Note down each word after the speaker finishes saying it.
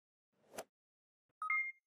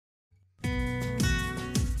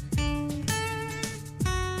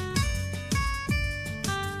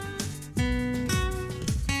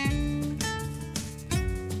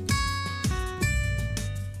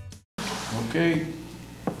Okay,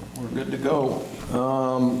 we're good to go.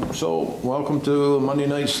 So welcome to the Monday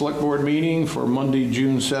night select board meeting for Monday,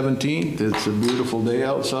 June 17th. It's a beautiful day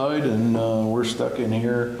outside and we're stuck in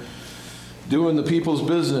here doing the people's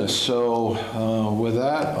business. So with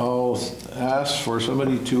that, I'll ask for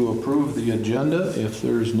somebody to approve the agenda if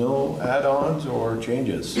there's no add-ons or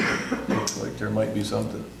changes. Looks like there might be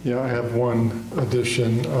something. Yeah, I have one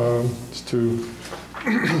addition. It's to,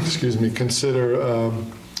 excuse me, consider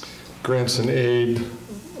grants and aid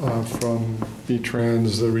from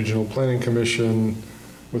V-Trans, the Regional Planning Commission,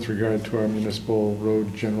 with regard to our municipal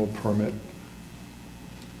road general permit.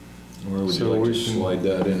 Where would you like to slide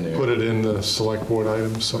that in there? Put it in the select board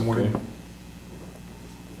item somewhere.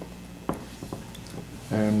 Okay.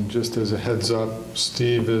 And just as a heads up,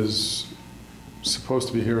 Steve is supposed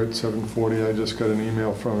to be here at 7:40. I just got an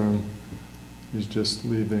email from him. He's just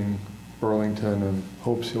leaving Burlington and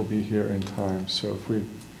hopes he'll be here in time. So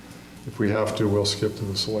if we have to, we'll skip to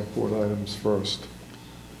the select board items first.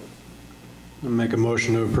 I'll make a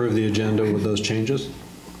motion to approve the agenda with those changes.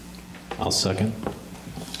 I'll second.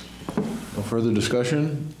 No further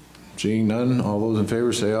discussion? Seeing none, all those in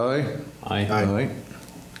favor say aye. Aye.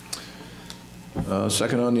 Aye.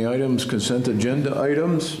 Second on the items, consent agenda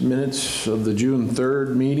items, minutes of the June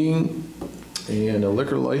 3rd meeting, and a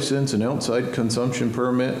liquor license and outside consumption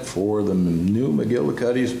permit for the new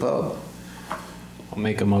McGillicuddy's Pub. I'll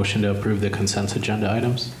make a motion to approve the consent agenda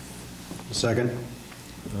items. Second.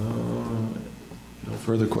 No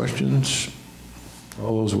further questions?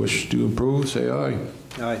 All those wish to approve, say aye.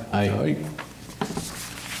 Aye. Aye.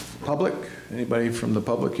 Public? Anybody from the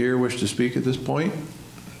public here wish to speak at this point?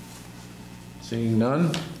 Seeing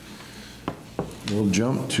none, we'll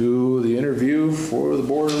jump to the interview for the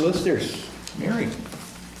Board of Listers. Mary,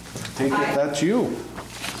 take it that's you.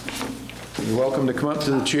 You're welcome to come up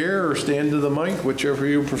to the chair or stand to the mic, whichever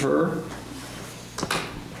you prefer.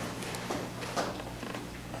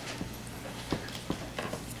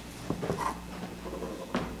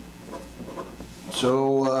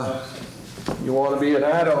 So, you want to be an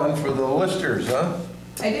add-on for the listers, huh?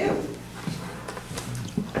 I do.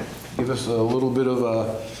 Give us a little bit of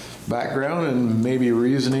a background and maybe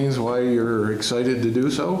reasonings why you're excited to do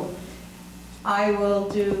so. I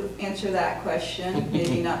will answer that question,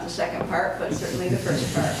 maybe not the second part, but certainly the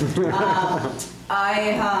first part.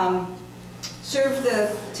 I served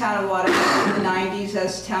the town of Waterbury in the 90s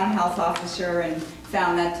as town health officer and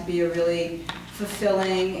found that to be a really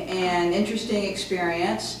fulfilling and interesting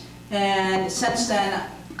experience. And since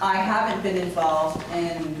then, I haven't been involved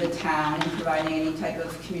in the town in providing any type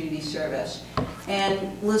of community service.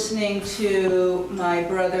 And listening to my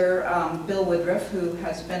brother, Bill Woodruff, who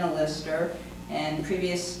has been a lister, and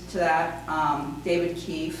previous to that, David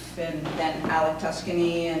Keefe, and then Alec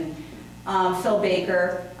Tuscany, and Phil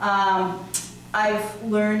Baker, I've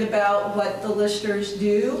learned about what the listers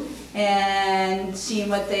do and seen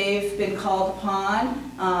what they've been called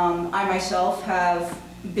upon. I myself have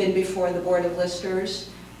been before the Board of Listers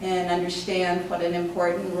and understand what an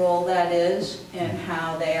important role that is and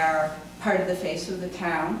how they are part of the face of the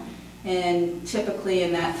town. And typically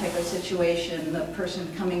in that type of situation, the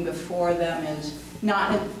person coming before them is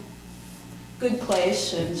not in a good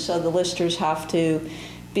place, and so the listers have to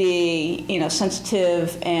be,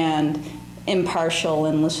 sensitive and impartial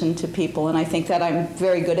and listen to people, and I think that I'm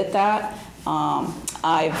very good at that.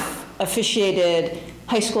 I've officiated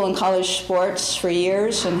high school and college sports for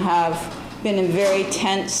years and have been in very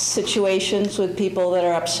tense situations with people that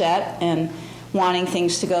are upset and wanting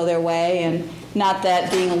things to go their way. And not that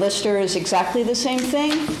being a lister is exactly the same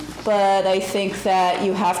thing, but I think that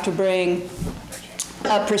you have to bring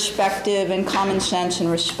a perspective and common sense and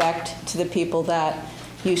respect to the people that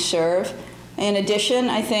you serve. In addition,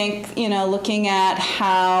 I think, looking at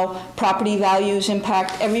how property values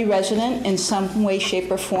impact every resident in some way, shape,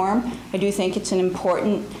 or form, I do think it's an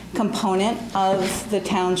important component of the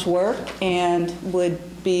town's work and would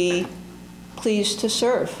be pleased to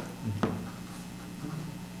serve.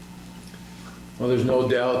 Well, there's no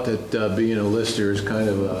doubt that being a lister is kind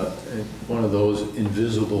of one of those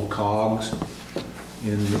invisible cogs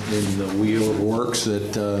in the wheel of works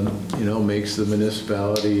that, makes the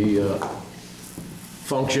municipality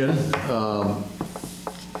function.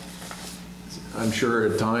 I'm sure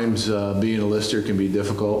at times being a lister can be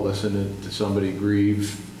difficult, listening to somebody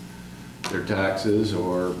grieve their taxes,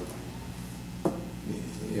 or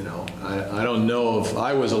I don't know if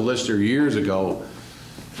I was a lister years ago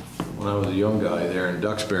when I was a young guy there in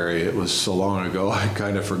Duxbury. It was so long ago I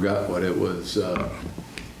kind of forgot what it was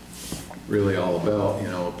really all about,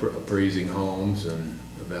 appraising homes and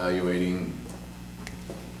evaluating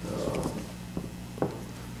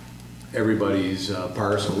everybody's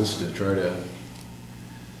parcels to try to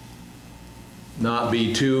not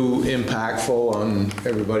be too impactful on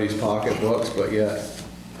everybody's pocketbooks, but yet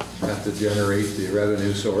have to generate the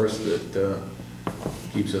revenue source that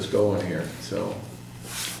keeps us going here, so.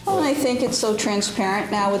 Well, and I think it's so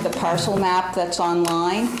transparent now with the parcel map that's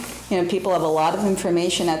online. You know, people have a lot of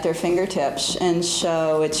information at their fingertips, and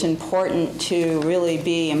so it's important to really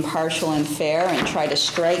be impartial and fair and try to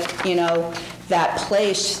strike, you know, that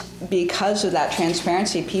place because of that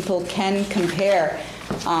transparency. People can compare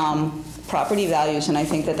property values, and I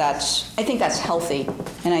think that's healthy,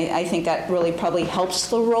 and I think that really probably helps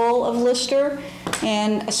the role of lister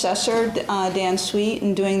and assessor Dan Sweet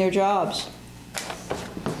in doing their jobs.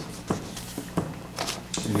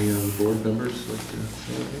 Any other board members like to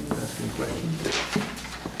say anything, ask any questions?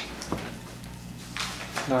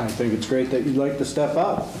 I think it's great that you'd like to step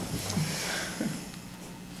up.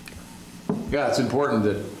 Yeah, it's important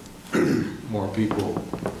that more people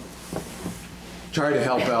try to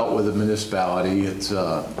help out with the municipality. It's,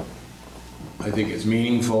 I think it's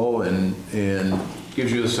meaningful and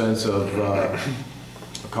gives you a sense of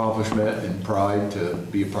accomplishment and pride to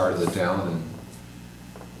be a part of the town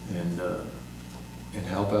and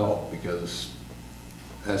help out, because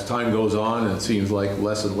as time goes on, it seems like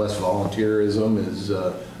less and less volunteerism is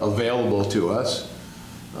available to us.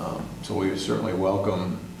 So we certainly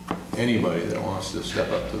welcome anybody that wants to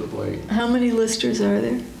step up to the plate. How many listers are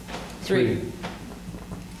there? 3.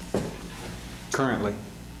 Currently.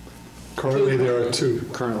 Currently, there are 2.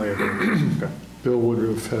 Currently, okay. Bill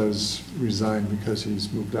Woodruff has resigned because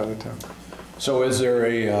he's moved out of town. So is there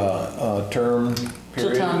a term Till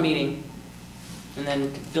period? town meeting. And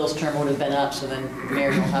then Bill's term would have been up, so then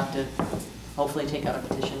Mary will have to hopefully take out a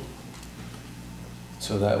petition.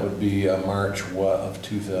 So that would be March what of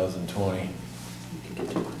 2020? You can get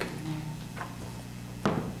to work.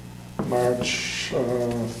 March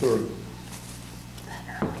 3rd.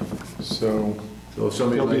 So So if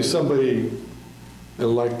somebody there'll be like, somebody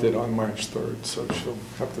elected on March 3rd, so she'll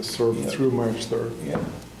have to serve through March 3rd. yeah,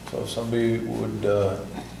 so if somebody would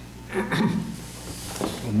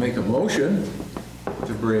make a motion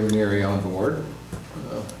to bring Mary on board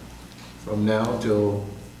from now till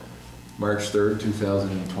March 3rd,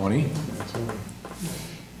 2020,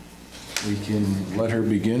 we can let her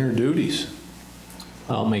begin her duties.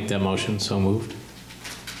 I'll make that motion, so moved.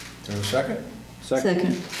 Is there a second?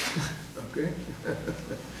 Second. Okay.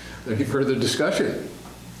 Any further discussion?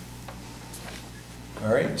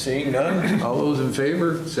 All right, seeing none, all those in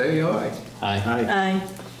favor, say aye. Aye. Aye.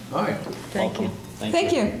 Aye. Thank you.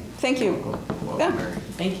 Thank you. Thank you. Welcome, Yeah. Mary.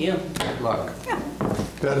 Thank you. Good luck.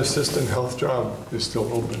 That assistant health job is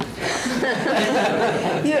still open.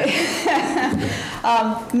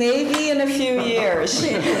 Maybe in a few years.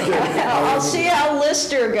 I'll see how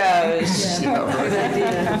Lister goes. Good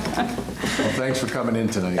idea. Well, thanks for coming in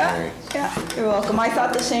tonight, Mary. Yeah, you're welcome. I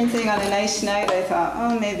thought the same thing on a nice night. I thought,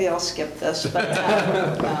 oh, maybe I'll skip this, but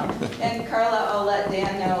no. And Carla, I'll let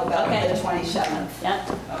Dan know about the 27th. Yeah.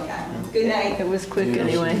 Okay. Good night. It was quick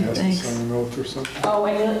anyway, Has to thanks. sign an oath or something. Oh,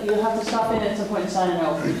 and you'll have to stop in at some point and sign an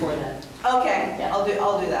oath before that. Okay, Yeah. I'll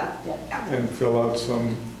do that. Yeah. And fill out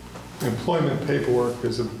some employment paperwork.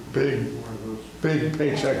 There's a big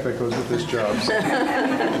paycheck that goes with this job. So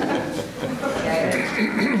Okay.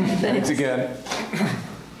 Thanks again.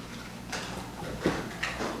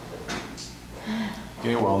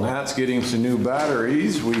 Okay, while Nat's getting some new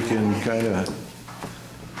batteries, we can kind of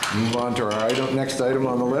move on to our next item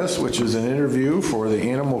on the list, which is an interview for the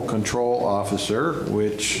animal control officer,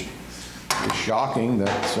 which is shocking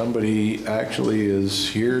that somebody actually is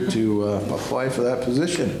here to apply for that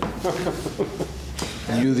position.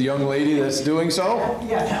 Are you the young lady that's doing so?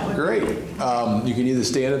 Yeah. Great. You can either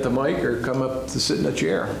stand at the mic or come up to sit in a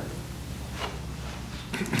chair.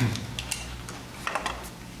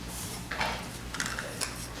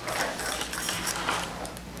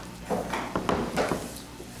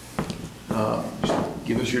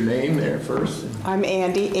 Give us your name there first. I'm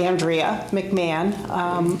Andrea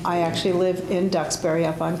McMahon. I actually live in Duxbury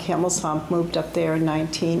up on Camel's Hump, moved up there in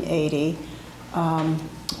 1980.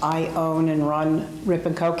 I own and run Rip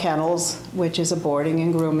and Co Kennels, which is a boarding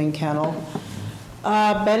and grooming kennel.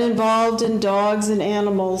 Been involved in dogs and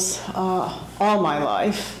animals all my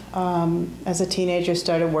life. As a teenager,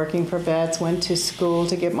 started working for vets, went to school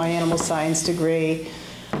to get my animal science degree.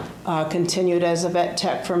 Continued as a vet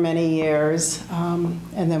tech for many years,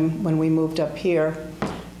 and then when we moved up here,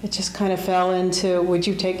 it just kind of fell into, would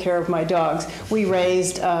you take care of my dogs? We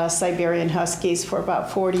raised Siberian Huskies for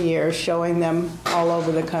about 40 years, showing them all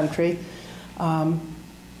over the country.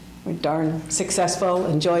 We're darn successful,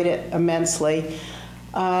 enjoyed it immensely.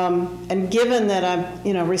 And given that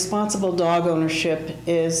responsible dog ownership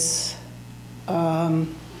is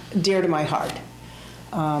dear to my heart.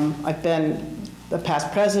 I've been the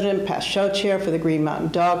past president, past show chair for the Green Mountain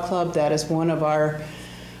Dog Club. That is one of our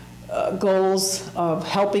goals of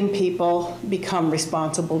helping people become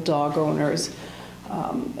responsible dog owners.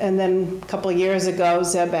 And then a couple of years ago,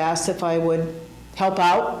 Zeb asked if I would help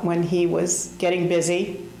out when he was getting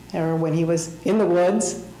busy or when he was in the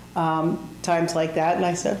woods, times like that. And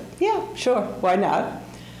I said, yeah, sure, why not?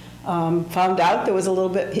 Found out there was a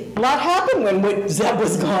lot happened when Zeb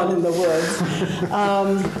was gone in the woods.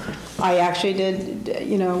 I actually did,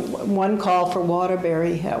 one call for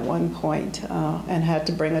Waterbury at one point and had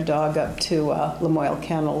to bring a dog up to Lamoille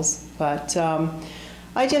Kennels. But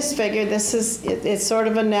I just figured it's sort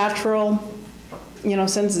of a natural,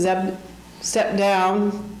 since Zeb stepped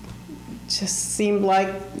down, just seemed like,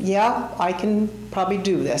 yeah, I can probably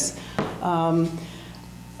do this.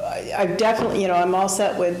 I've definitely, I'm all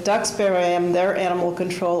set with Duxbury. I am their animal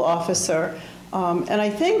control officer. And I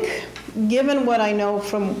think, given what I know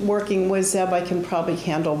from working with Zeb, I can probably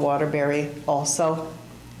handle Waterbury also.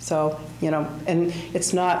 So, and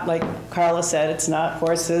it's not, like Carla said, it's not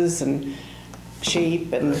horses and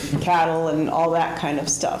sheep and cattle and all that kind of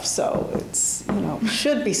stuff. So it's,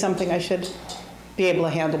 should be something I should be able to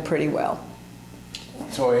handle pretty well.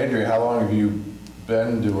 So Andrea, how long have you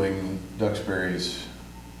been doing Duxbury's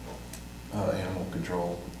animal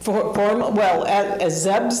control? Well, as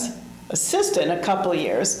Zeb's assistant a couple of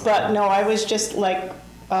years, but no, I was just like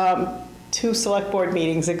 2 select board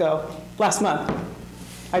meetings ago, last month,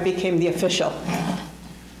 I became the official.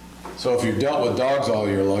 So if you've dealt with dogs all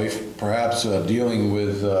your life, perhaps dealing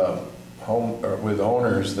with with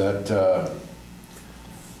owners that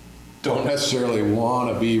don't necessarily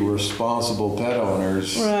want to be responsible pet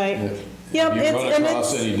owners. Right. Have you run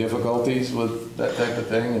across any difficulties with that type of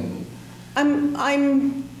thing? And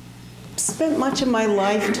I'm spent much of my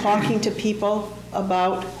life talking to people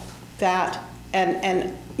about that,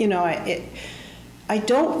 and I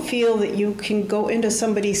don't feel that you can go into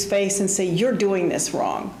somebody's face and say, you're doing this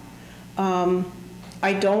wrong.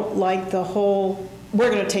 I don't like the whole, we're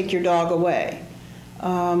going to take your dog away.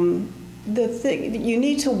 The thing, you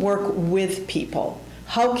need to work with people.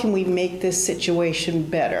 How can we make this situation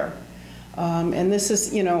better? And this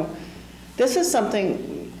is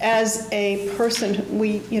something, as a person,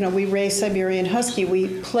 we raised Siberian Husky.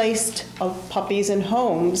 We placed puppies in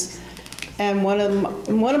homes, and one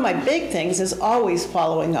of my big things is always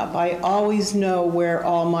following up. I always know where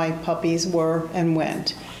all my puppies were and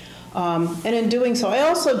went. And in doing so, I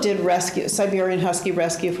also did Siberian Husky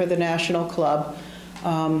rescue for the National Club.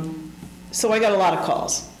 So I got a lot of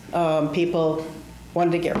calls. People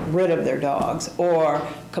wanted to get rid of their dogs, or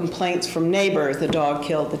complaints from neighbors, the dog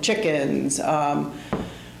killed the chickens.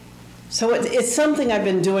 So it's something I've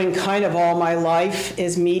been doing kind of all my life,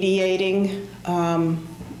 is mediating.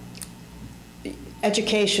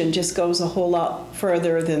 Education just goes a whole lot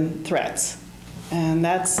further than threats. And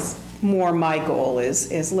that's more my goal,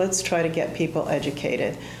 is let's try to get people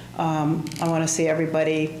educated. I want to see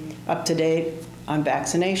everybody up to date on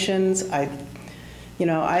vaccinations.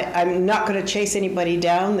 I'm not going to chase anybody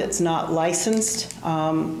down that's not licensed,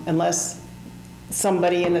 unless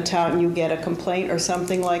somebody in the town, you get a complaint or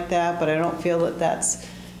something like that, but I don't feel that that's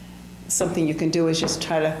something you can do, is just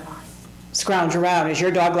try to scrounge around. Is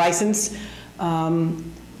your dog licensed?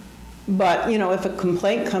 But, if a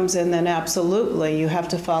complaint comes in, then absolutely, you have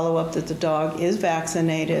to follow up that the dog is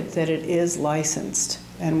vaccinated, that it is licensed.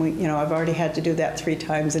 And I've already had to do that 3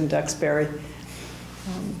 times in Duxbury.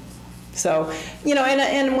 So,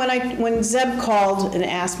 and when Zeb called and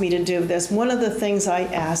asked me to do this, one of the things I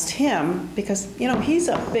asked him, because, he's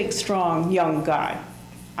a big, strong, young guy.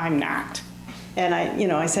 I'm not. And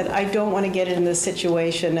I said, I don't want to get in this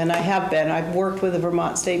situation, and I have been. I've worked with the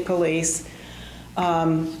Vermont State Police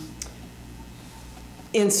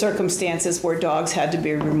in circumstances where dogs had to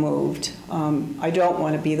be removed. I don't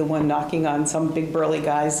want to be the one knocking on some big burly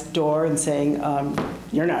guy's door and saying,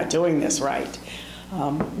 you're not doing this right.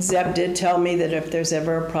 Zeb did tell me that if there's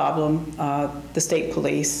ever a problem, the state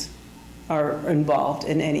police are involved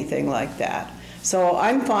in anything like that. So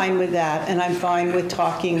I'm fine with that, and I'm fine with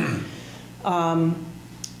talking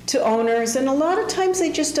to owners, and a lot of times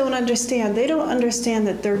they just don't understand. They don't understand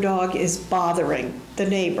that their dog is bothering the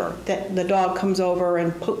neighbor, that the dog comes over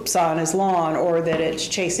and poops on his lawn, or that it's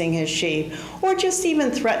chasing his sheep, or just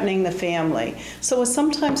even threatening the family. So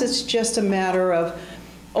sometimes it's just a matter of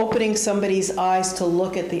opening somebody's eyes to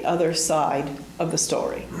look at the other side of the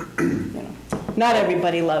story. Not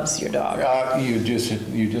everybody loves your dog. You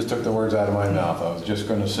just took the words out of my mouth. I was just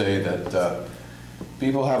going to say that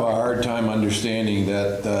people have a hard time understanding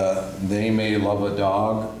that they may love a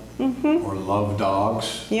dog or love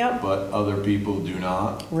dogs, Yep. but other people do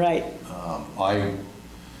not. Right. I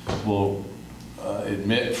will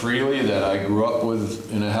admit freely that I grew up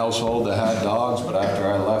in a household that had dogs, but after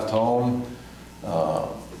I left home,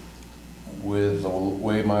 with the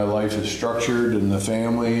way my life is structured and the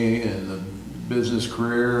family and the business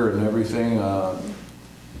career and everything,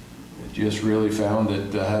 just really found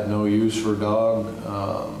that I had no use for a dog.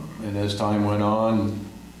 And as time went on,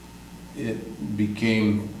 it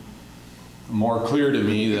became more clear to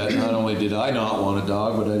me that not only did I not want a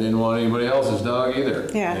dog, but I didn't want anybody else's dog either.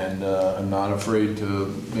 Yeah. And I'm not afraid to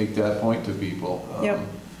make that point to people. Yep.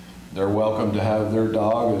 They're welcome to have their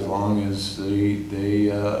dog as long as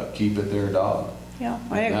they keep it their dog. Yeah,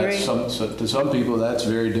 I agree. To some people, that's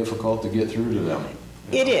very difficult to get through to them.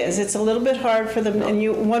 It is. It's a little bit hard for them,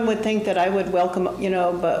 and one would think that I would welcome,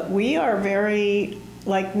 but we are very,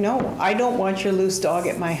 like, no, I don't want your loose dog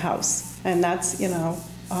at my house. And that's,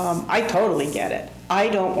 I totally get it. I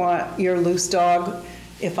don't want your loose dog,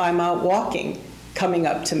 if I'm out walking, coming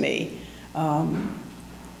up to me.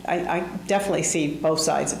 I definitely see both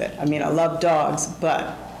sides of it. I mean, I love dogs,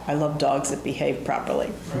 but I love dogs that behave properly.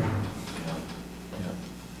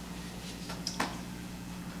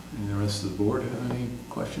 And the rest of the board have any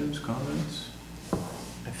questions, comments?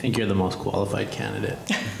 I think you're the most qualified candidate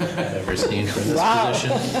I've ever seen for this Wow.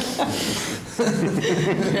 position.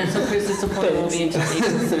 So Chris's appointment will be until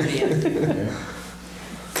April 30th. Okay.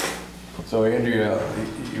 So Andrea,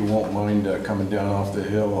 you won't mind coming down off the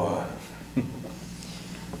hill?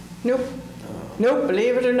 Nope. Nope,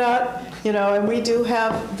 believe it or not, and we do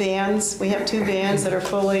have vans. We have 2 vans that are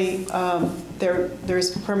fully,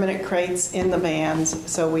 there's permanent crates in the vans.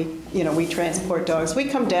 So we transport dogs. We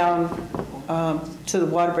come down to the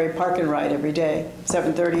Waterbury Park and Ride every day,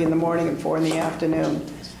 7:30 in the morning and 4 in the afternoon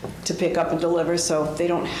to pick up and deliver, so they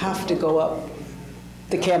don't have to go up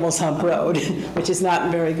the Camel's Hump Road, which is not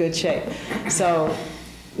in very good shape. So,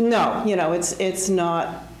 no, it's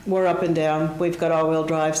not. We're up and down. We've got all-wheel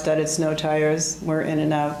drive, studded snow tires. We're in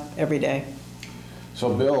and out every day. So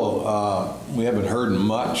Bill, we haven't heard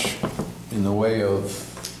much in the way of,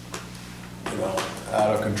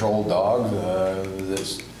 out-of-control dogs. Is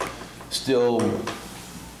this still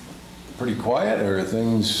pretty quiet, or are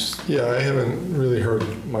things? Yeah, I haven't really heard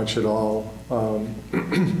much at all.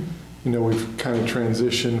 We've kind of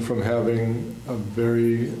transitioned from having a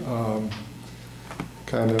very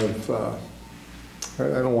I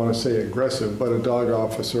don't want to say aggressive, but a dog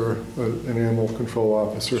officer, an animal control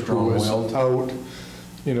officer who was Strong-willed.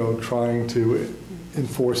 out, trying to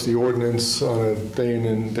enforce the ordinance on a day in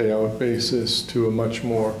and day out basis to a much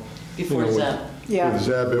more, Before Zeb. Yeah. with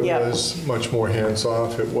Zeb, it Yeah. was much more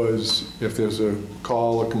hands-off. It was, if there's a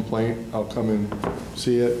call, a complaint, I'll come and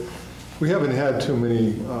see it. We haven't had too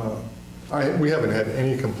many, we haven't had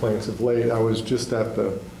any complaints of late. I was just at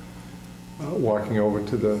the, walking over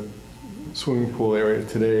to the swimming pool area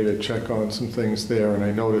today to check on some things there, and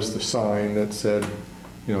I noticed the sign that said,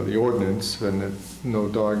 the ordinance, and that no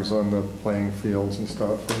dogs on the playing fields and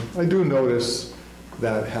stuff. And I do notice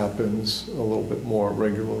that happens a little bit more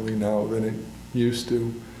regularly now than it used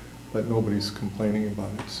to, but nobody's complaining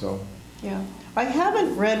about it, so. Yeah. I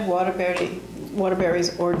haven't read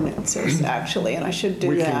Waterbury's ordinances, actually, and I should do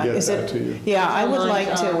that. We can get Is that it- to you. Yeah, I would like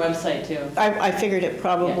On our to. website too. I figured it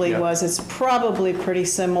probably Yeah. was. It's probably pretty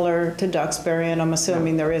similar to Duxbury, and I'm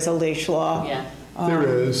assuming there is a leash law. Yeah. There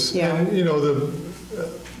is, yeah. and the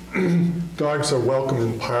dogs are welcome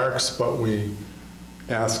in parks, but we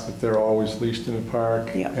ask that they're always leashed in a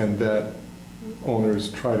park, Yeah. and that owners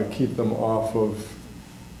try to keep them off of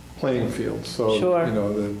playing fields. So, Sure.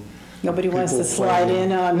 the Nobody wants to people slide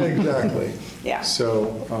playing- in on. Exactly. Yeah,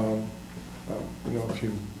 So, if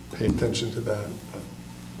you pay attention to that.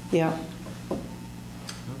 yeah.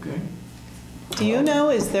 Okay. Do you know,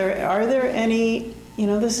 are there any,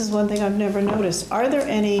 this is one thing I've never noticed, are there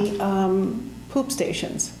any poop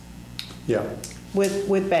stations Yeah, with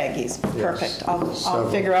baggies? Perfect. I'll several.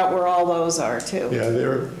 figure out where all those are, too. yeah,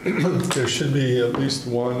 there should be at least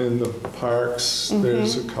one in the parks. Mm-hmm.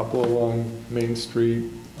 There's a couple along Main Street.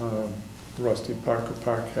 Rusty Parker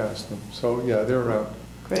Park has them. So, yeah, they're around.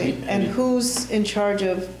 Great. And who's in charge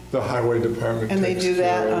of, The highway department and they takes do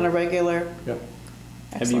that care on a of- regular? Yep.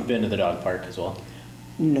 Have you been to the dog park as well?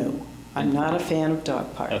 No, I'm not a fan of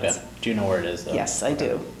dog parks. Okay. Do you know where it is though? Yes, I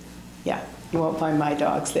do. Yeah, you won't find my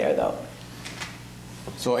dogs there, though.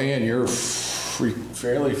 So Ann, you're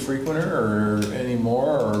fairly frequenter or any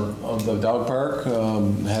more of the dog park?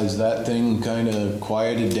 Has that thing kind of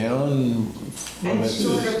quieted down? I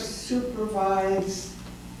sort of supervise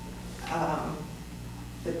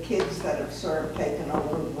the kids that have sort of taken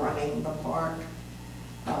over running the park.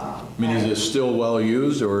 I mean, is it still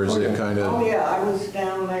well-used, or is it kind Oh, of, yeah, I was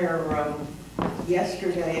down there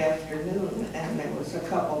yesterday afternoon, and there was a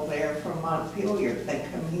couple there from Montpelier. They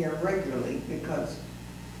come here regularly because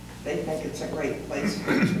they think it's a great place.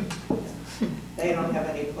 They don't have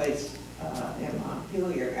any place in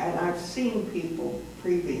Montpelier. And I've seen people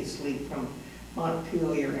previously from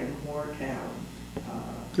Montpelier and Moortown.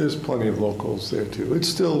 There's plenty of locals there too. It's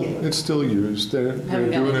still used. They're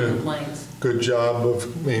Haven't got doing any a complaints. good job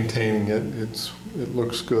of maintaining it. It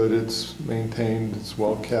looks good, it's maintained, it's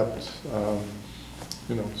well kept.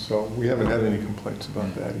 So we haven't had any complaints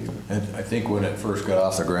about that either. and I think when it first got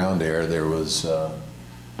off the ground there was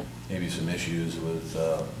maybe some issues with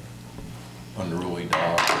unruly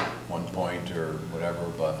dog at one point or whatever,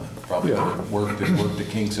 but probably Yeah. worked the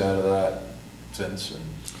kinks out of that since.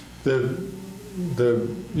 And The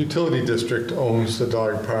utility district owns the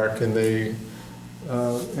dog park, and they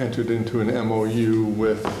entered into an MOU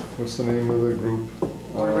with, what's the name of the group?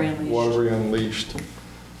 Waterbury Unleashed. Waterbury Unleashed.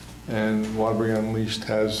 And Waterbury Unleashed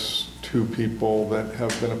has 2 people that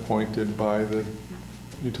have been appointed by the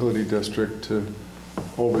utility district to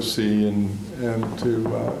oversee and to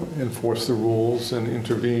enforce the rules and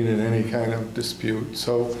intervene in any kind of dispute.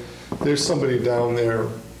 So there's somebody down there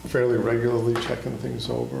fairly regularly checking things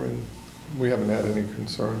over, and we haven't had any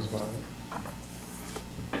concerns about it.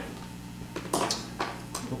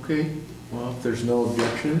 Okay, well, if there's no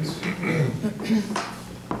objections, I'd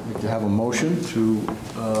like to have a motion to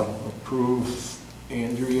approve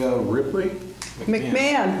Andrea Ripley?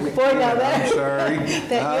 McMahon. Boy, now that. I'm sorry.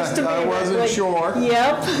 That used to be I wasn't Ripley. sure.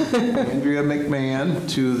 Yep. Andrea McMahon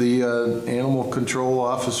to the Animal Control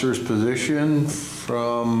Officer's position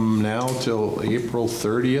from now till April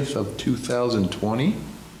 30th of 2020.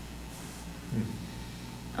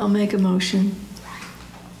 I'll make a motion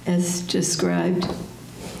as described.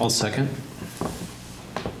 I'll second. All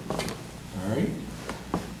right.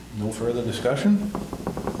 No further discussion?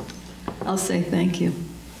 I'll say thank you.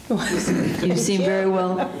 You seem very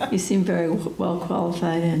well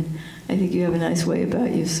qualified, and I think you have a nice way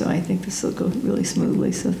about you, so I think this will go really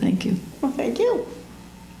smoothly, so thank you. Well, thank you.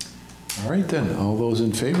 All right then, all those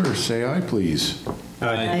in favor, say aye, please.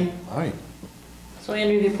 Aye. Aye. So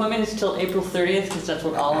Andrew, the appointment is till April 30th, because that's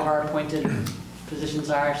what all of our appointed positions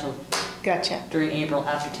are. So Gotcha. during April,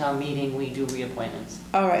 after town meeting, we do reappointments.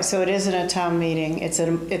 All right, so it isn't a town meeting, it's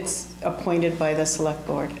appointed by the select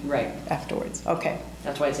board Right. afterwards. Okay,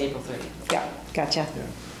 That's why it's April 30th. yeah, gotcha.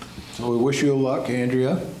 So we wish you luck,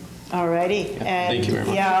 Andrea. All righty. thank you very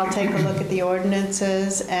much. Yeah, I'll take a look at the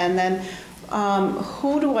ordinances, and then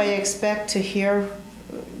who do I expect to hear?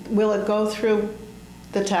 Will it go through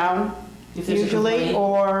the town If there's a usually, complaint.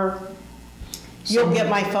 or you'll get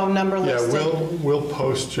my phone number Yeah, listed? we'll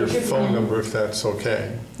post your phone number if that's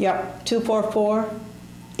okay. Yep,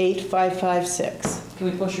 244-8556. Can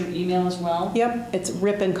we post your email as well? Yep, it's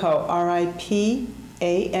Rippanco, RIPANCO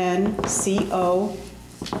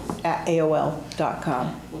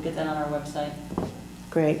 @AOL.com. We'll get that on our website.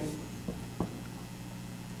 Great.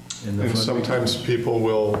 And sometimes people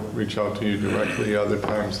will reach out to you directly, other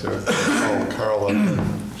times they'll call Carla,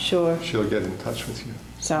 Sure, she'll get in touch with you.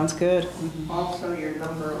 sounds good. Also, your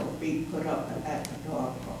number will be put up at the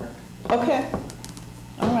dog park. Okay,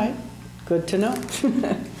 all right, good to know.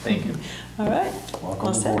 Thank you. All right. All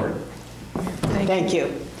Welcome set. aboard. Thank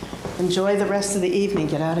you. Enjoy the rest of the evening,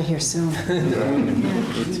 get out of here soon.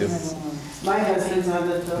 You too. My husband's on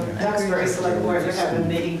the Duxbury Select Board, they're having a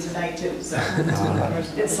meeting tonight too, so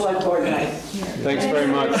it's Select Board night. Thanks very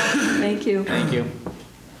much. Thank you. Thank you.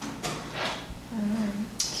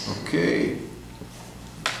 Okay.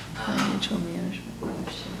 Financial management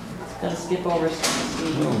question. Gotta skip over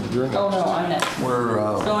Steve. No, you're next. Oh, no, I'm next. We're,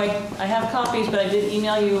 So I have copies, but I did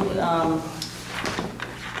email you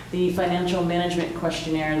the financial management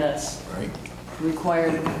questionnaire that's right.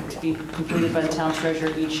 required to be completed by the town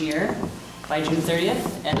treasurer each year by June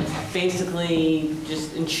 30th. And it's basically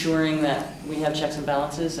just ensuring that we have checks and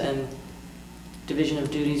balances and division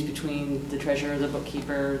of duties between the treasurer, the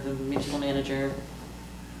bookkeeper, the municipal manager.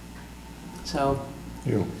 So,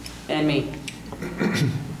 You. and me.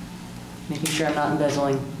 Making sure I'm not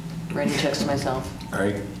embezzling, writing checks to myself.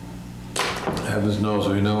 Right. Heavens knows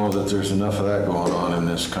we know that there's enough of that going on in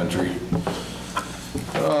this country.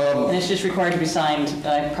 And it's just required to be signed,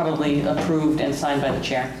 probably approved and signed by the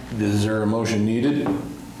chair. Is there a motion needed?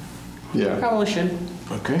 Yeah. Probably should.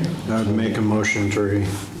 Okay. I would make a motion to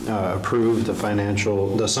approve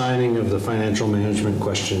the signing of the financial management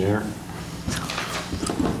questionnaire.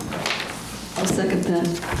 I'll second that.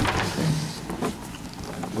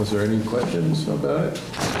 Was there any questions about it?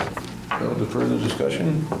 No further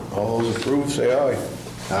discussion? All those approved, say aye.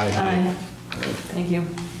 Aye. Thank you.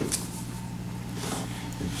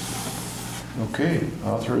 Okay,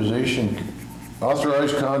 authorized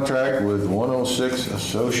contract with 106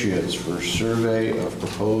 Associates for survey of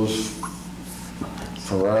proposed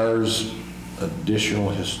Farrar's additional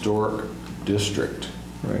historic district.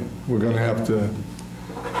 Right, we're going to have to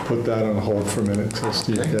put that on hold for a minute until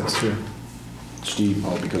Steve Okay. gets here. Steve,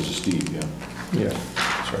 oh, because of Steve, yeah. Yeah.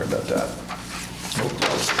 Sorry about that.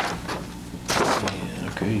 Yeah,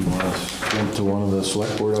 okay, you want to jump to one of the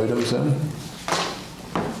select board items then?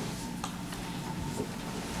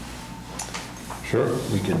 Sure.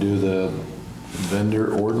 We could do the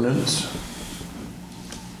vendor ordinance.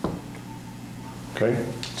 Okay.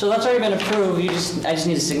 So that's already been approved, I just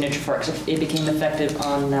need a signature for it, 'cause it became effective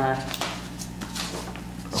on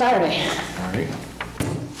Saturday. All right.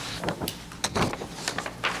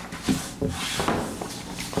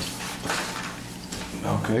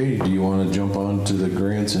 Okay, do you want to jump on to the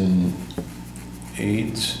grants and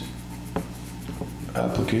aids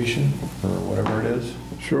application, or whatever it is?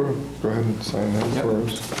 Sure, go ahead and sign that Yep. for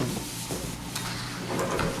us.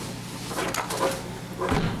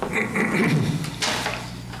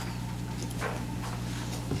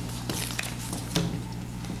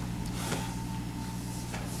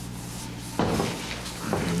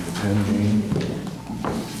 Pen, Jane?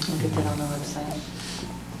 I'll get that on the website.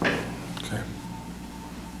 Okay.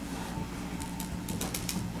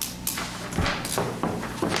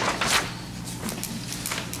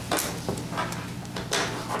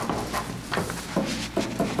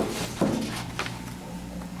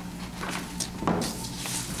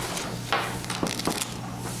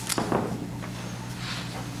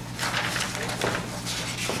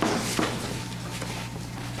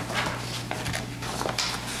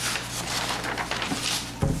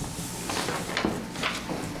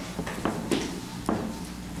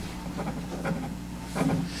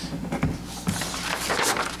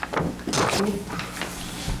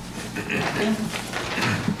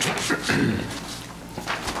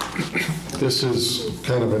 This is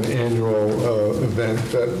kind of an annual event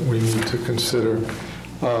that we need to consider.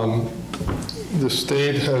 The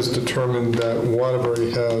state has determined that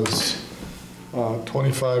Waterbury has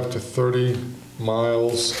 25 to 30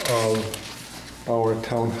 miles of our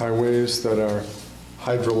town highways that are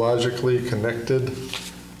hydrologically connected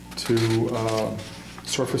to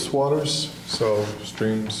surface waters, so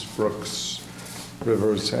streams, brooks,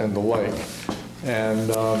 rivers, and the like. And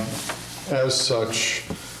as such,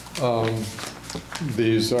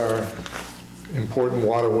 these are important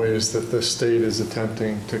waterways that the state is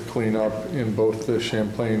attempting to clean up in both the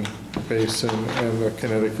Champlain Basin and the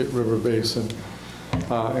Connecticut River Basin,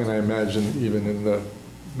 and I imagine even in the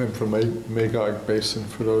Memphremagog Basin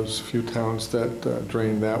for those few towns that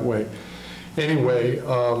drain that way. Anyway,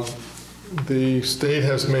 the state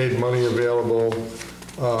has made money available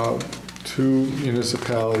to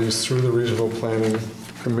municipalities through the regional planning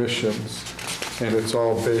commissions, and it's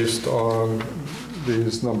all based on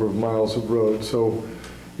these number of miles of road. So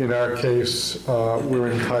in our case,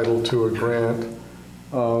 we're entitled to a grant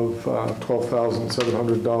of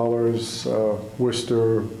 $12,700.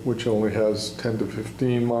 Worcester, which only has 10 to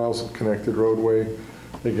 15 miles of connected roadway,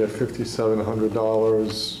 they get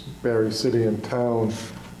 $5,700. Barry City and Town,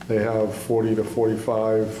 they have 40 to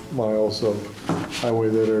 45 miles of highway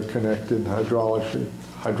that are connected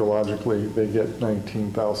hydrologically. They get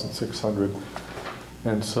 $19,600.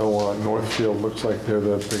 And so on. Northfield looks like they're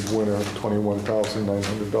the big winner,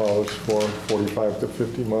 $21,900 for 45 to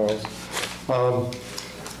 50 miles.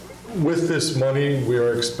 With this money, we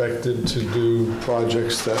are expected to do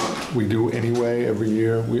projects that we do anyway every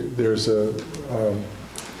year. There's a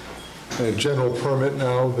general permit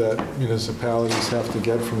now that municipalities have to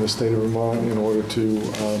get from the state of Vermont in order to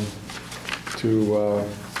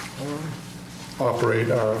operate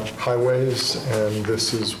our highways, and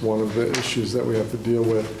this is one of the issues that we have to deal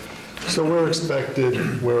with. So we're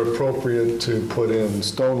expected, where appropriate, to put in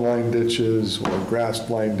stone line ditches or grass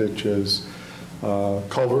line ditches.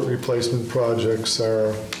 Culvert replacement projects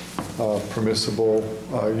are permissible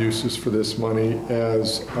uses for this money,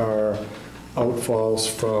 as are outfalls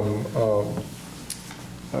from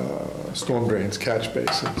storm drains, catch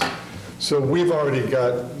basins. So we've already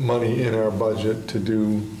got money in our budget to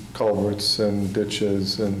do culverts and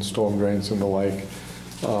ditches and storm drains and the like.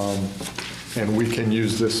 And we can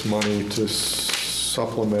use this money to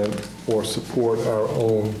supplement or support our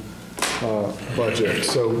own budget.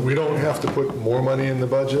 So we don't have to put more money in the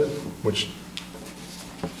budget, which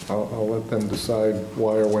I'll let them decide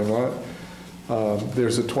why or why not.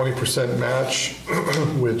 There's a 20% match,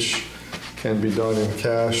 which can be done in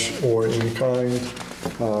cash or in kind.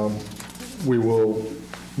 We will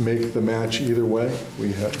make the match either way.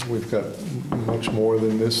 We've got much more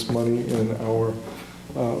than this money in our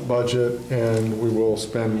budget, and we will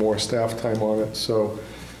spend more staff time on it. So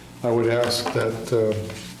I would ask that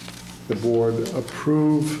the board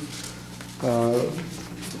approve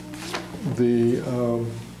the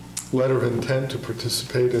letter of intent to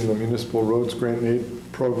participate in the Municipal Roads Grant and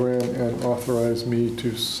Aid Program and authorize me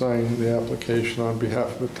to sign the application on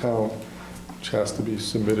behalf of the town, which has to be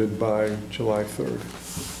submitted by July 3rd.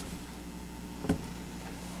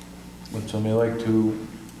 Would somebody like to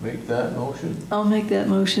make that motion? I'll make that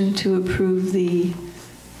motion to approve the,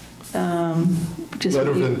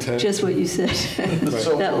 Letter of intent. just what you said.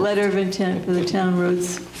 So- That letter of intent for the town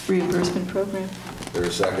roads reimbursement program. There's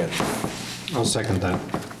a second. I'll second that.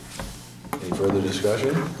 Any further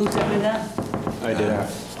discussion? Who seconded that? I did.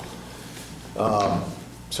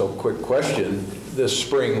 So quick question. This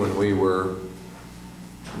spring, when we were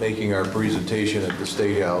making our presentation at the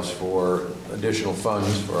State House for additional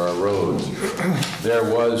funds for our roads, there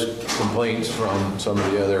was complaints from some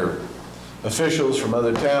of the other officials from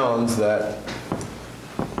other towns that,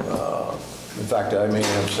 in fact, I may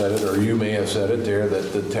have said it, or you may have said it there,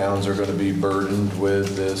 that the towns are going to be burdened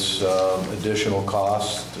with this additional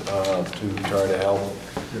cost to try to help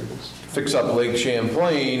fix up Lake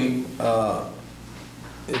Champlain.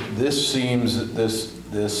 This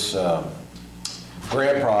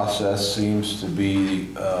grant process seems to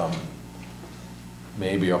be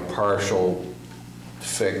maybe a partial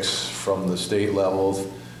fix from the state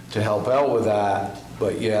level to help out with that,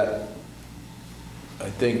 but yet I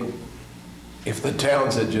think if the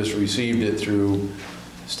towns had just received it through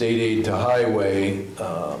state aid to highway,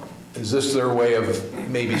 is this their way of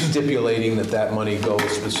maybe stipulating that that money goes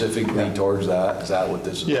specifically towards that? Is that what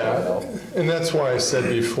this is about? Yeah, and that's why I said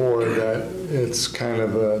before that it's kind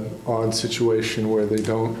of an odd situation where they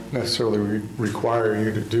don't necessarily require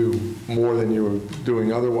you to do more than you were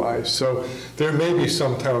doing otherwise. So there may be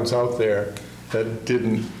some towns out there that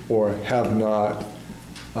didn't or have not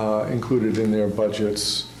included in their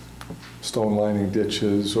budgets stone lining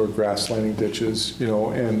ditches or grass lining ditches, you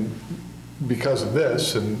know, and because of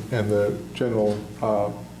this and the general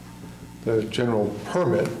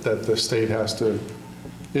permit that the state has to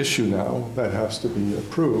issue now, that has to be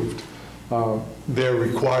approved, they're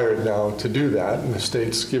required now to do that, and the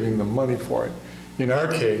state's giving them money for it. In our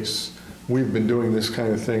case, we've been doing this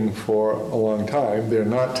kind of thing for a long time. They're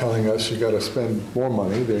not telling us you got to spend more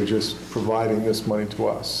money. They're just providing this money to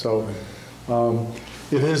us. So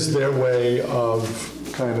it is their way of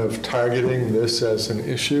kind of targeting this as an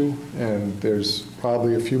issue, and there's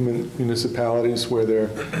probably a few municipalities where they're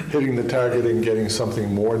hitting the target and getting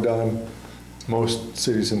something more done. Most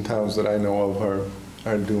cities and towns that I know of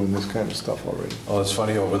are doing this kind of stuff already. Well, it's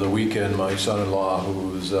funny, over the weekend, my son-in-law,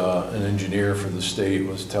 who's an engineer for the state,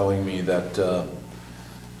 was telling me that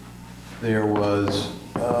there was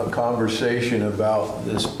a conversation about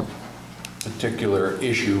this particular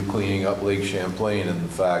issue, cleaning up Lake Champlain, and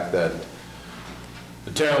the fact that the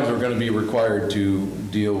towns were going to be required to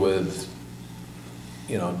deal with,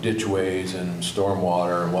 you know, ditchways and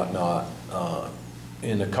stormwater and whatnot.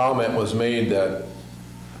 And the comment was made that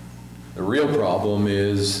the real problem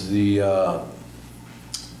is the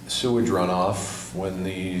sewage runoff when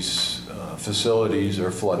these facilities are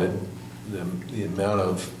flooded. The amount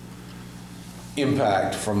of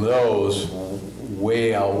impact from those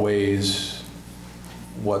way outweighs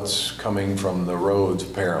what's coming from the roads,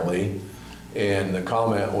 apparently. And the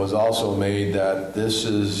comment was also made that this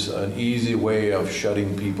is an easy way of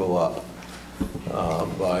shutting people up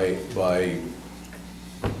by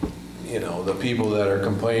you know, the people that are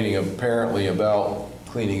complaining apparently about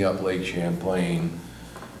cleaning up Lake Champlain.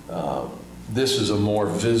 This is a more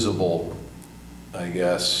visible, I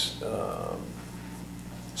guess,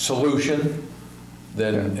 solution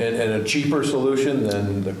than, and a cheaper solution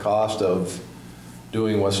than the cost of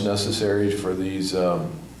doing what's necessary for these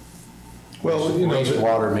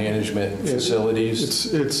wastewater management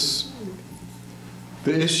facilities. It's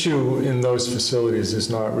the issue in those facilities is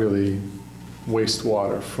not really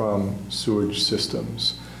wastewater from sewage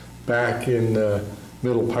systems. Back in the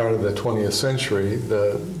middle part of the 20th century,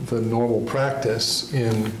 the normal practice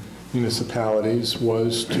in municipalities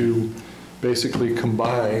was to basically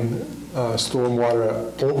combine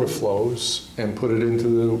stormwater overflows and put it into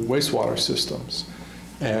the wastewater systems.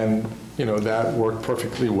 And you know, that worked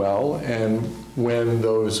perfectly well. And when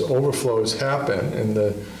those overflows happen and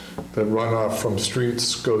the runoff from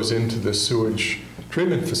streets goes into the sewage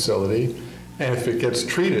treatment facility, and if it gets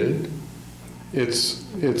treated, it's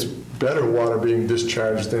better water being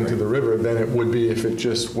discharged into the river than it would be if it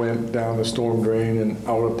just went down the storm drain and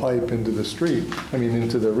out a pipe into the street,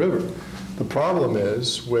 into the river. The problem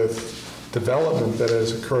is with development that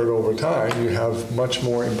has occurred over time, you have much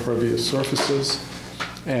more impervious surfaces.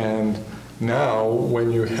 And now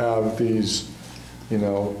when you have these,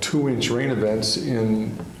 2-inch rain events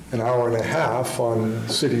in an hour and a half on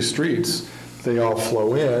city streets, they all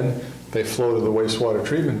flow in, they flow to the wastewater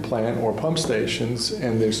treatment plant or pump stations,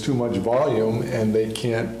 and there's too much volume and they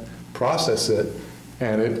can't process it,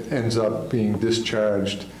 and it ends up being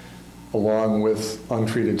discharged along with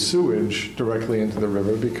untreated sewage directly into the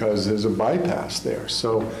river because there's a bypass there.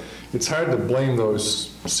 So it's hard to blame those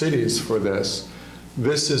cities for this.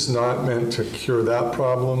 This is not meant to cure that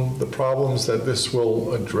problem. The problems that this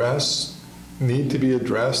will address need to be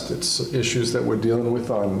addressed. It's issues that we're dealing with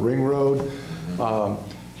on Ring Road,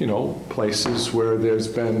 places where there's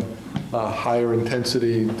been higher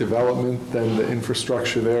intensity development than the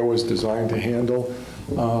infrastructure there was designed to handle.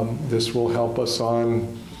 This will help us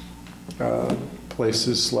on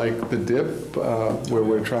places like the dip, where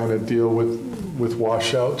we're trying to deal with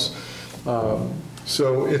washouts.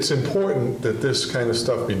 So it's important that this kind of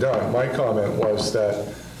stuff be done. My comment was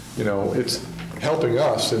that, it's helping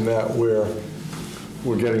us in that we're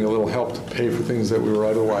getting a little help to pay for things that we were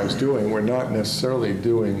otherwise doing. We're not necessarily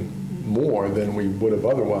doing more than we would have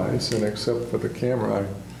otherwise, and except for the camera,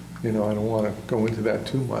 I don't want to go into that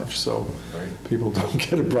too much, so people don't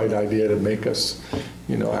get a bright idea to make us,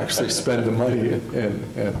 actually spend the money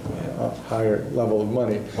at a higher level of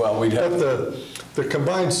money. Well, we'd have But the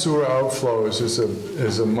combined sewer outflows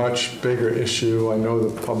is a much bigger issue. I know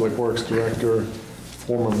the Public Works Director,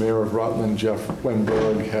 former Mayor of Rutland, Jeff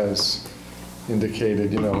Wenberg, has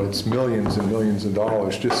indicated, it's millions and millions of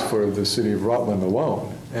dollars just for the city of Rutland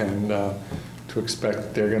alone. And to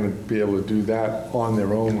expect they're going to be able to do that on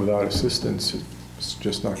their own without assistance, it's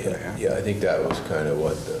just not going to happen. Yeah, I think that was kind of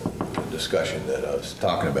what the discussion that I was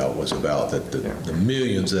talking about was about, that the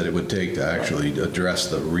millions that it would take to actually address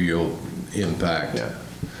the real impact. Yeah.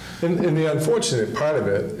 And the unfortunate part of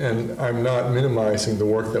it, and I'm not minimizing the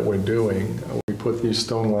work that we're doing, we put these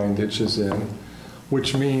stone line ditches in,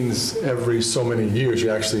 which means every so many years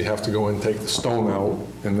you actually have to go and take the stone out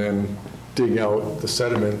and then dig out the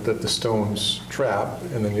sediment that the stones trap,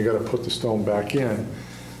 and then you got to put the stone back in.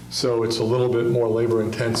 So it's a little bit more labor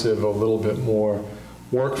intensive, a little bit more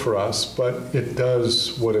work for us, but it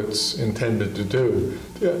does what it's intended to do.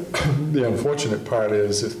 The unfortunate part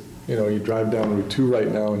is, if you drive down Route 2 right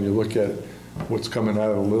now and you look at what's coming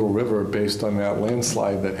out of the Little River based on that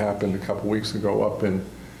landslide that happened a couple weeks ago up in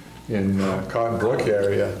Cotton Brook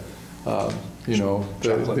area,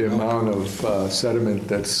 the amount of sediment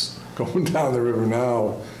that's going down the river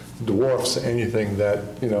now dwarfs anything that,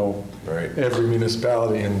 every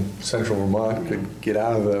municipality in central Vermont could get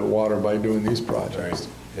out of the water by doing these projects.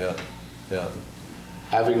 Yeah, yeah.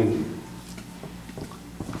 Having,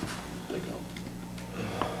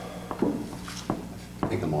 I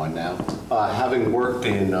think I'm on now. Having worked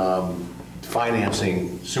in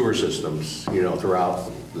financing sewer systems, throughout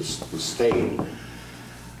the state,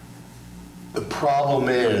 the problem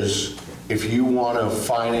is, if you want to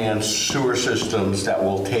finance sewer systems that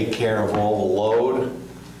will take care of all the load,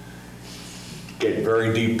 get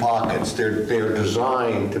very deep pockets. They're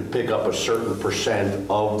designed to pick up a certain %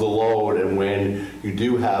 of the load, and when you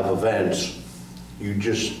do have events,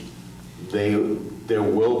 there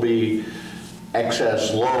will be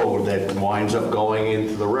excess load that winds up going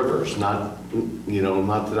into the rivers. Not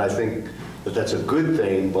that I think that that's a good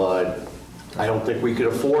thing, but I don't think we could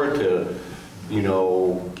afford to,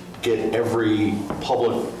 get every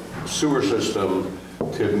public sewer system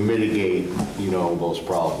to mitigate, those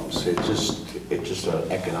problems. It's just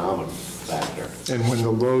an economic factor. And when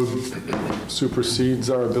the load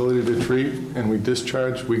supersedes our ability to treat and we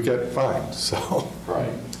discharge, we get fined, so.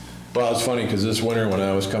 Right. Well, it's funny because this winter when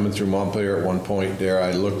I was coming through Montpelier at one point there,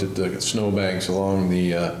 I looked at the snowbanks along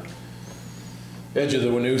the edge of the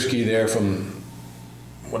Winooski there from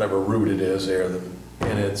whatever route it is there,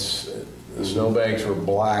 and the snowbanks were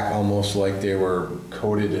black, almost like they were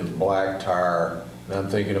coated in black tar. And I'm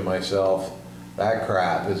thinking to myself, that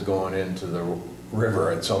crap is going into the river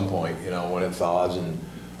at some point, when it thaws and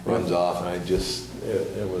runs off. And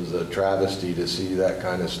it was a travesty to see that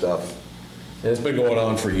kind of stuff. And it's been going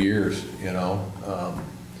on for years,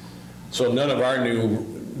 So none of our new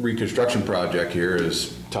reconstruction project here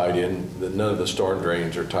is tied in. None of the storm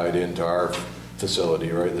drains are tied into our facility,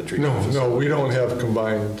 right? The treatment facility. No, we don't have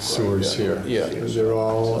combined sewers here. Yeah. They're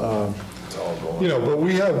all, It's all going. but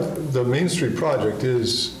we have, the Main Street project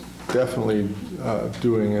is definitely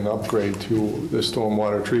doing an upgrade to the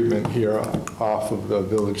stormwater treatment here off of the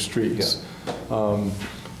village streets.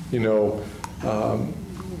 You know,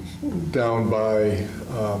 down by,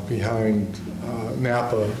 behind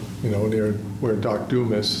Napa, you know, near where Doc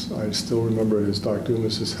Dumas, I still remember it as Doc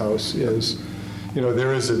Dumas's house is, you know,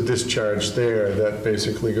 there is a discharge there that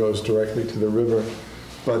basically goes directly to the river.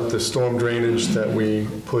 But the storm drainage that we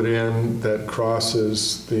put in that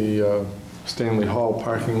crosses the Stanley Hall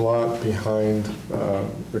parking lot behind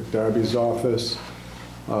Rick Darby's office,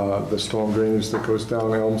 the storm drainage that goes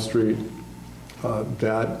down Elm Street,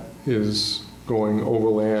 that is going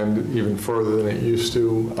overland even further than it used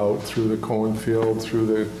to, out through the cornfield, through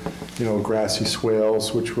the, you know, grassy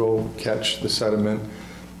swales, which will catch the sediment,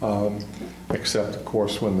 except, of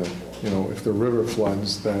course, when the, you know, if the river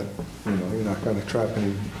floods, that, you know, you're not going to trap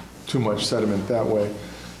any too much sediment that way.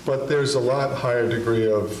 But there's a lot higher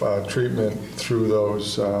degree of treatment through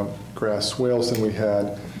those grass swales than we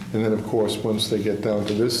had. And then, of course, once they get down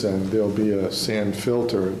to this end, there'll be a sand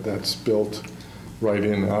filter that's built right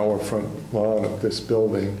in our front lawn of this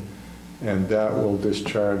building, and that will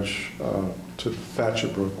discharge to Thatcher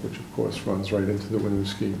Brook, which, of course, runs right into the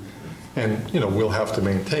Winooski. And, you know, we'll have to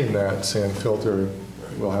maintain that sand filter.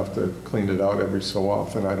 We'll have to clean it out every so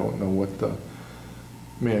often. I don't know what the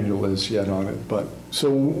manual is yet on it, but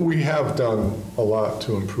so we have done a lot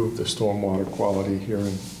to improve the stormwater quality here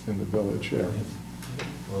in the village. Yeah.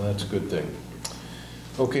 Well, that's a good thing.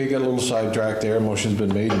 Okay, got a little sidetracked there. Motion's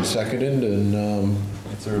been made and seconded, and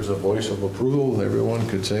if there's a voice of approval, everyone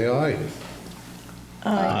could say aye.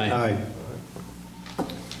 Aye.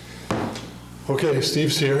 Okay,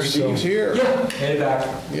 Steve's here. Steve's so. here. Yeah, headed back.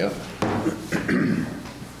 Yep.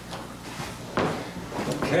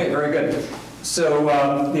 Okay, very good. So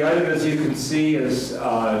the item, as you can see, is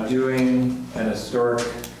doing an historic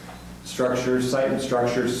structures, site and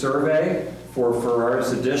structures survey for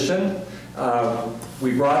Farrar's Addition.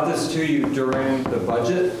 We brought this to you during the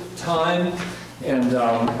budget time, and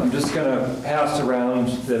I'm just going to pass around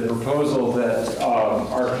the proposal that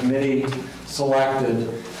our committee selected.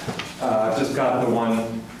 Just got the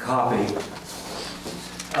one copy.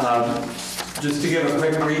 Just to give a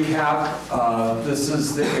quick recap, this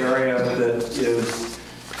is the area that is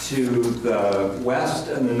to the west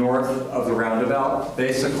and the north of the roundabout,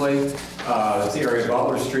 basically. It's the area of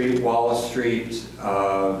Butler Street, Wallace Street,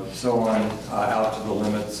 so on, out to the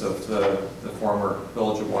limits of the former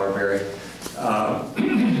village of Waterbury.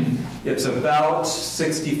 It's about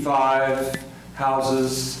 65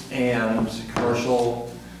 houses and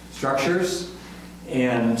commercial structures,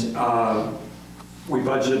 and we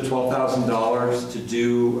budgeted $12,000 to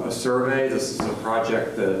do a survey. This is a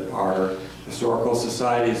project that our Historical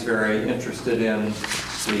Society is very interested in.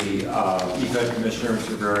 The EFED commissioners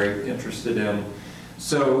are very interested in.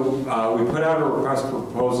 So we put out a request for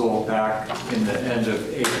proposal back in the end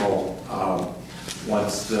of April,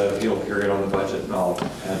 once the appeal period on the budget and all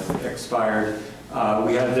had expired.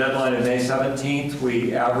 We had a deadline of May 17th.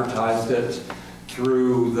 We advertised it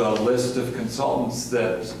through the list of consultants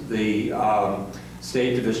that the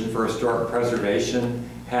State Division for Historic Preservation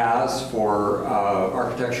has for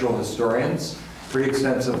architectural historians. Pretty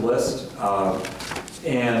extensive list.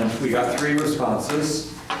 And we got 3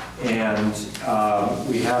 responses. And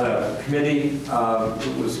we had a committee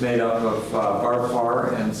that was made up of Barb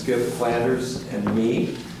Farr and Skip Flanders and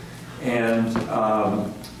me. And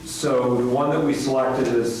so the one that we selected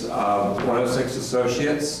is 106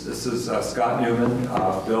 Associates. This is Scott Newman.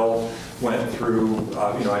 Bill went through,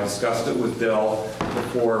 I discussed it with Bill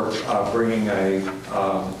before bringing a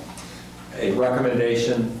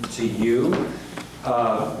recommendation to you.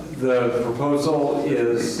 The proposal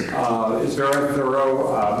is very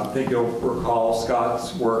thorough. I think you'll recall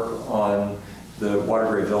Scott's work on the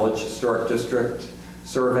Waterbury Village Historic District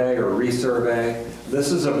survey or resurvey.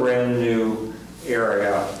 This is a brand new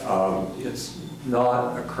area. It's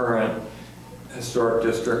not a current historic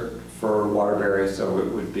district for Waterbury, so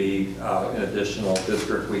it would be an additional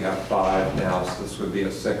district. We have 5 now, so this would be a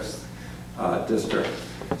 6th district.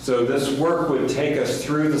 So this work would take us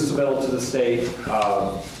through the submittal to the state.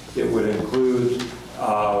 It would include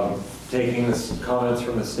taking the comments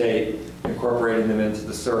from the state, incorporating them into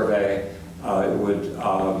the survey.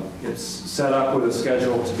 It's set up with a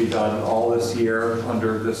schedule to be done all this year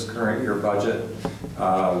under this current year budget,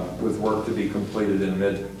 with work to be completed in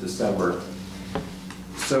mid-December.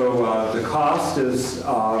 So the cost is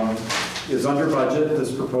under budget.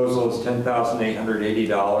 This proposal is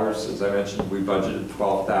 $10,880. As I mentioned, we budgeted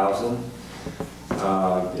 $12,000.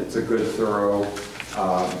 It's a good, thorough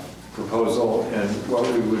proposal, and what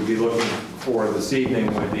we would be looking for this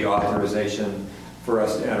evening would be authorization for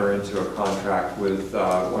us to enter into a contract with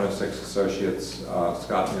 106 Associates,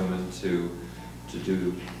 Scott Newman, to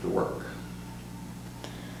do the work.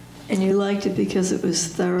 And you liked it because it was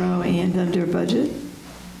thorough and under budget?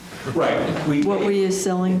 Right. What were your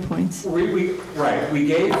selling points? We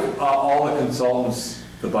gave all the consultants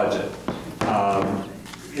the budget.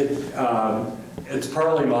 It's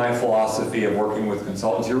partly my philosophy of working with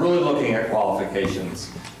consultants. You're really looking at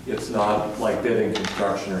qualifications. It's not like bidding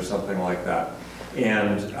construction or something like that.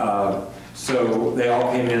 And so they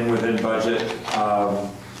all came in within budget.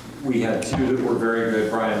 We had two that were very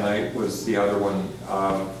good. Brian Knight was the other one.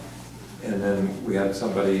 And then we had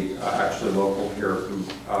somebody actually local here who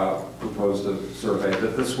proposed a survey.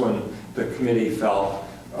 But this one, the committee felt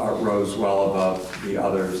rose well above the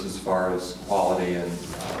others as far as quality and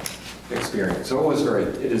experience. So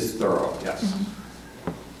it is thorough, yes.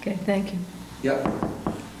 Mm-hmm. Okay, thank you. Yep.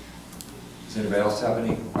 Does anybody else have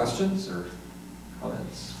any questions or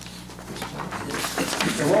comments?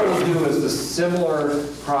 And what we'll do is a similar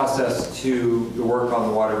process to the work on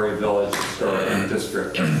the Waterbury Village Historic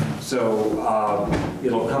District. So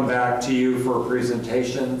it'll come back to you for a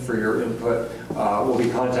presentation for your input. We'll be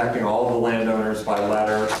contacting all the landowners by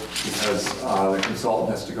letter because the consultant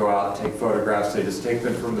has to go out and take photographs. They just take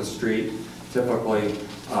them from the street typically.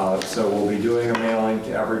 So we'll be doing a mailing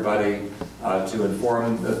to everybody to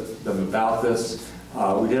inform them about this.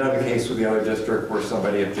 We did have a case with the other district where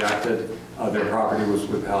somebody objected. Their property was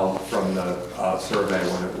withheld from the survey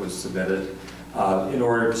when it was submitted. In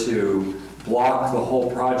order to block the whole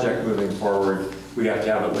project moving forward, we have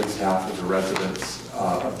to have at least half of the residents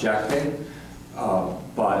objecting.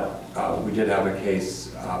 But we did have a case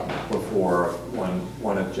before,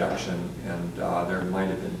 one objection, and there might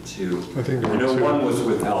have been two. I know two. One was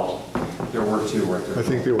withheld. There were two, weren't there? I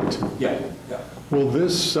think there were two. Yeah, yeah. Will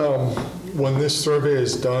this, when this survey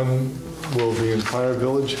is done, will the entire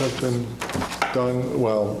village have been done?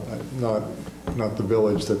 Well, not the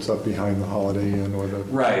village that's up behind the Holiday Inn or the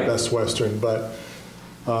Best Western, but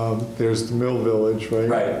there's the Mill Village, right?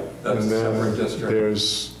 Right, that's and a then separate district.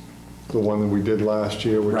 There's the one that we did last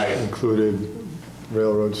year, which included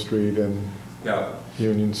Railroad Street and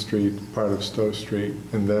Union Street, part of Stowe Street,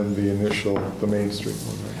 and then the Main Street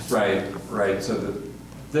one, right? Right. So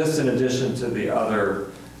this, in addition to the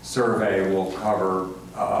other survey, will cover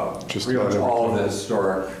just pretty much all of the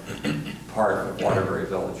historic part of Waterbury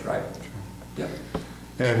Village, right? Yeah.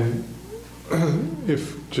 And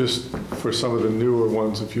if just for some of the newer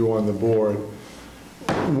ones, if you're on the board,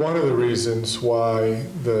 one of the reasons why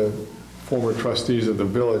the former trustees of the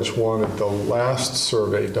village wanted the last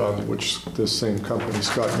survey done, which this same company,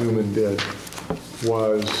 Scott Newman, did,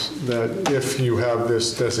 was that if you have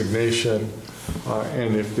this designation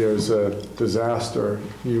and if there's a disaster,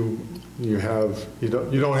 you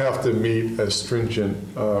don't have to meet as stringent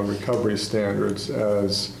recovery standards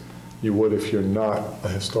as you would if you're not a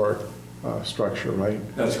historic structure, right?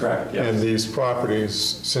 That's correct, yes. And these properties,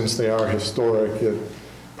 since they are historic, it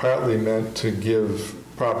partly meant to give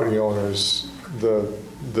property owners the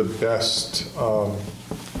best,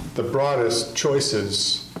 the broadest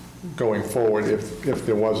choices going forward if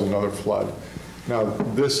there was another flood. Now,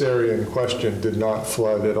 this area in question did not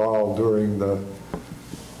flood at all during the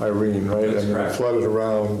Irene, right? That's correct. It flooded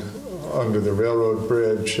around under the railroad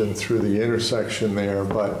bridge and through the intersection there,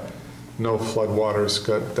 but no floodwaters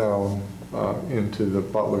got down into the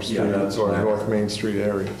Butler Street or North Main Street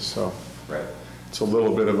area. So it's a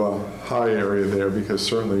little bit of a high area there because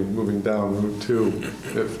certainly moving down Route 2,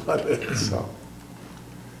 it flooded. So.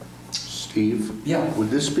 Steve? Yeah. Would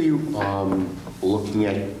this be looking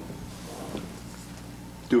at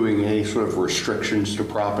doing any sort of restrictions to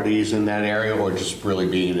properties in that area or just really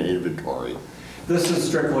being an inventory? This is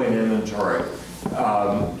strictly an inventory.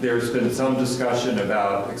 There's been some discussion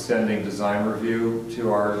about extending design review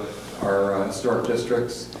to our historic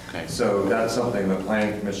districts. Okay. So that's something the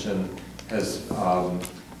Planning Commission has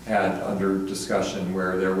had under discussion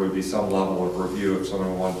where there would be some level of review if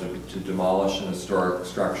someone wanted to demolish an historic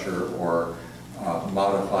structure or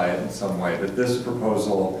modify it in some way. But this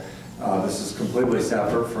proposal, this is completely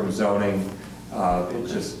separate from zoning. It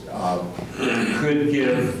just could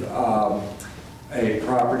give a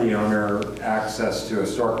property owner access to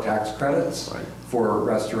historic tax credits for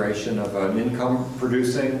restoration of an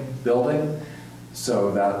income-producing building.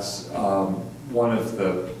 So that's one of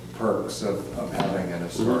the perks of having an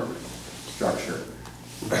historic structure.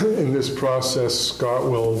 In this process, Scott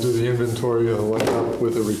will do the inventory, he'll end up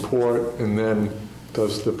with a report, and then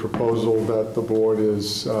does the proposal that the board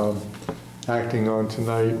is acting on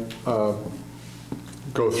tonight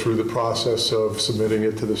go through the process of submitting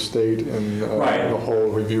it to the state and Right. the whole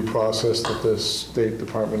review process that the State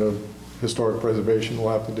Department of Historic Preservation will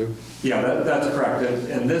have to do? Yeah, that's correct.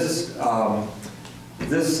 And this,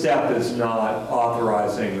 this step is not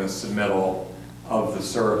authorizing the submittal of the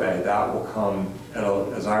survey. That will come,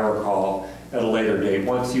 as I recall, at a later date.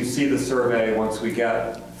 Once you see the survey, once we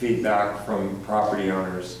get feedback from property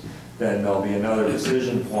owners, then there'll be another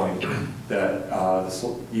decision point that the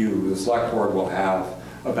select board, will have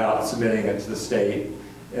about submitting it to the state,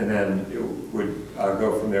 and then it would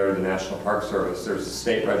go from there to the National Park Service. There's the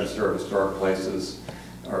State Register of Historic Places,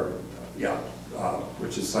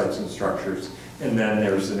 which is sites and structures, and then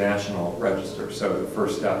there's the National Register. So the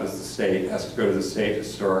first step is the state has to go to the State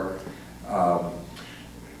Historic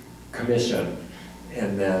Commission,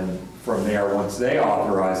 and then from there, once they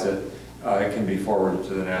authorize it, it can be forwarded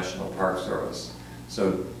to the National Park Service.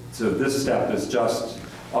 So this step is just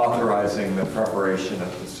authorizing the preparation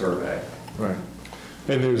of the survey. Right.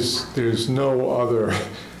 And there's no other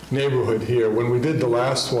neighborhood here. When we did the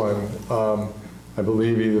last one, I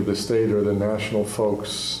believe either the state or the national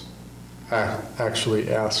folks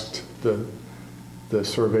actually asked the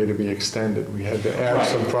survey to be extended. We had to add Right.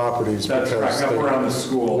 some properties That's because correct. Up around the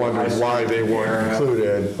school, wondered high why school they weren't area.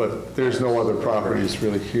 included, but there's no other properties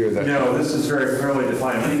really here that. No, this is very clearly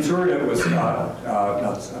defined. We toured it with Scott,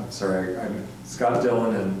 Scott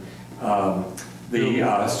Dillon and the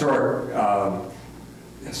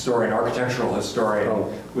architectural historian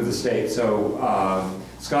with the state. So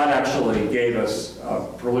Scott actually gave us a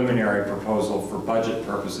preliminary proposal for budget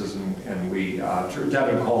purposes, and we,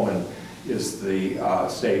 Devin Coleman is the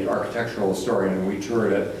state architectural historian, and we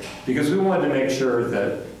toured it because we wanted to make sure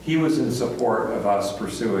that he was in support of us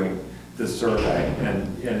pursuing this survey,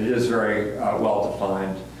 and it is very well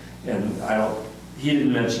defined. And he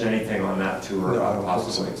didn't mention anything on that tour about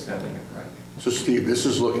possibly extending it, right? So Steve, this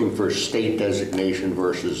is looking for state designation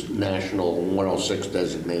versus national 106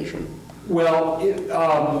 designation. Well,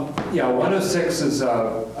 106 is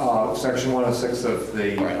section 106 of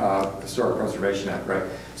the Historic Preservation Act, right?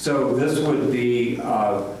 So this would be,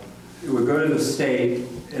 it would go to the state,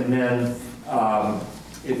 and then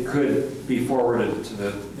it could be forwarded to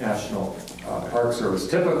the National Park Service.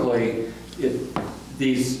 Typically,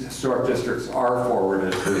 these historic districts are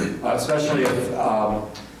forwarded, especially if,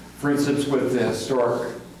 for instance, with the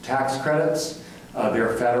historic tax credits,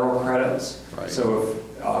 they're federal credits. Right. So if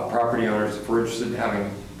property owners, if we're interested in having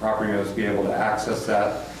property owners be able to access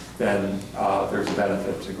that, then there's a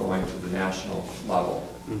benefit to going to the national level.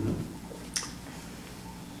 Mm-hmm.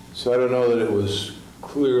 So I don't know that it was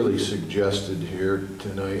clearly suggested here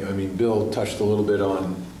tonight. I mean, Bill touched a little bit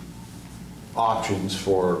on options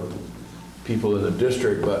for people in the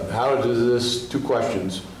district, but how does this, two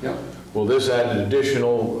questions. Yep. Will this add an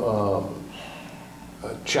additional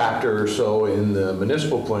chapter or so in the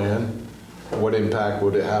municipal plan? What impact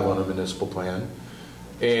would it have on a municipal plan?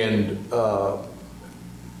 And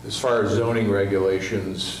as far as zoning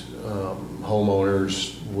regulations,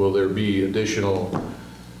 homeowners, will there be additional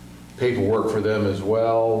paperwork for them as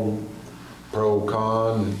well? Pro,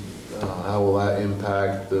 con, how will that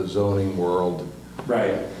impact the zoning world?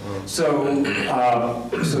 Right. So,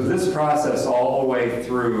 so this process all the way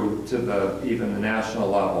through to even the national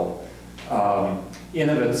level, in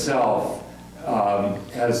of itself,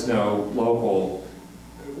 has no local.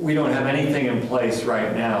 We don't have anything in place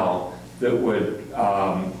right now that would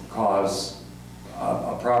cause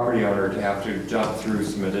a property owner to have to jump through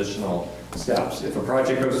some additional steps. If a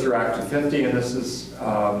project goes through Act 250 and this is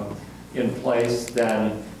in place,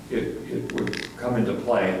 then it would come into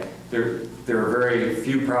play. There are very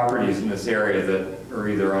few properties in this area that are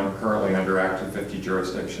either currently under Act 250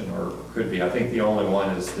 jurisdiction or could be. I think the only one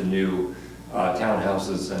is the new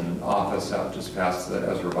townhouses and office out just past the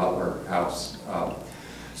Ezra Butler house.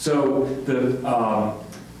 So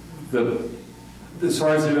as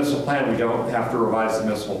far as the municipal plan, we don't have to revise the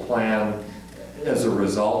municipal plan as a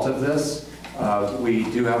result of this. We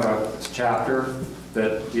do have a chapter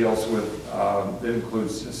that deals with, that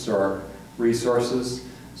includes historic resources.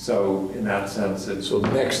 So in that sense, it's... So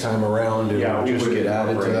next time around, it would just get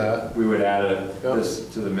added to that? We would add this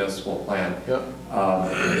to the municipal plan.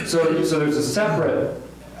 Yep. So there's a separate,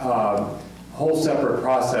 whole separate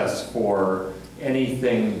process for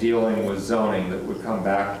anything dealing with zoning that would come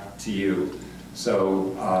back to you.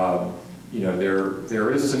 So,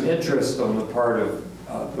 there is some interest on the part of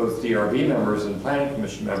both DRB members and Planning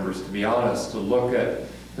Commission members, to be honest, to look at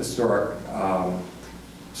historic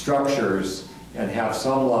structures and have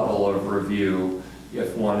some level of review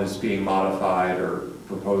if one is being modified or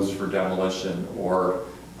proposed for demolition or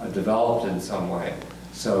developed in some way.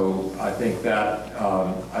 So I think that,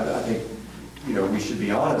 I think, you know, we should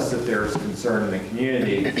be honest that there's concern in the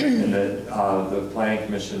community and that the Planning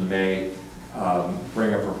Commission may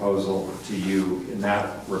bring a proposal to you in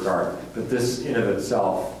that regard. But this in of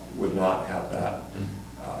itself would not have that,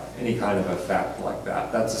 any kind of effect like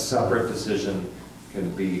that. That's a separate decision,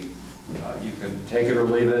 can be, you can take it or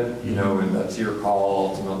leave it, you know, and that's your call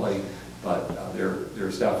ultimately. But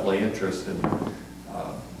there's definitely interest in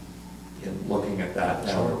looking at that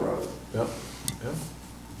down the road. Yep. Yep.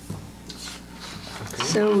 Okay.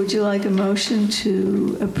 So would you like a motion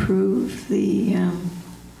to approve the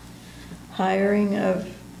hiring of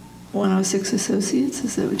 106 Associates?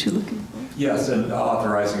 Is that what you're looking for? Yes, and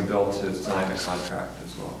authorizing Bill to sign a contract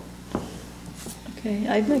as well. Okay,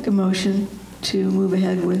 I'd make a motion to move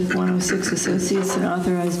ahead with 106 Associates and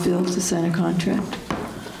authorize Bill to sign a contract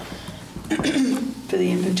for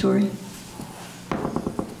the inventory.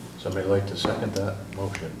 Somebody like to second that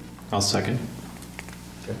motion? I'll second.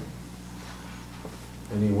 Okay.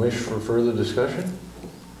 Any wish for further discussion?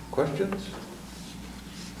 Questions?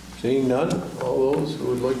 Seeing none, all those who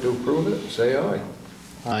would like to approve it, say aye.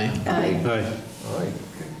 Aye. Aye. Aye. Aye.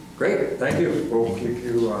 Great, thank you. We'll keep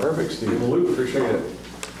you Perfect, Steve. in the loop. Appreciate it.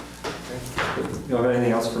 You don't have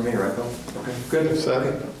anything else for me, right, Bill? Okay, good.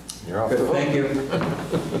 Second. You're off the Good, hook. thank you.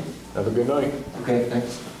 Have a good night. Okay,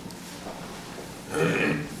 thanks.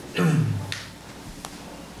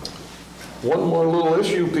 One more little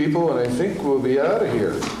issue, people, and I think we'll be out of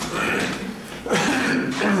here.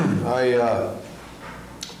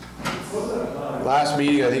 Last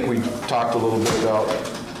meeting, I think we talked a little bit about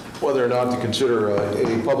whether or not to consider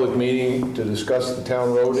a public meeting to discuss the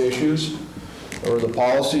town road issues or the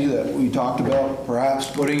policy that we talked about perhaps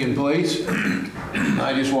putting in place.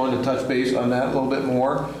 I just wanted to touch base on that a little bit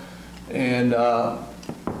more and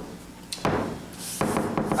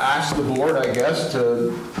ask the board, I guess,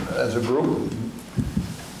 to, as a group,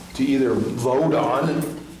 to either vote on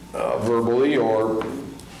verbally or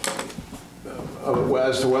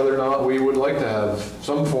as to whether or not we would like to have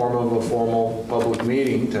some form of a formal public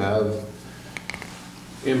meeting to have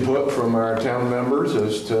input from our town members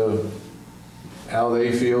as to how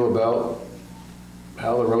they feel about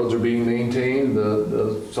how the roads are being maintained,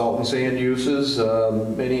 the salt and sand uses,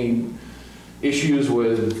 any issues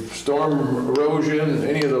with storm erosion,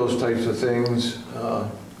 any of those types of things,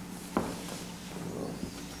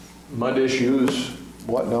 mud issues,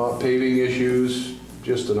 whatnot, paving issues,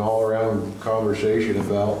 just an all-around conversation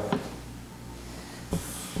about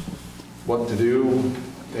what to do,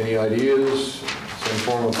 any ideas, some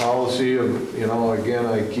form of policy of, you know, again,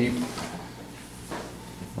 I keep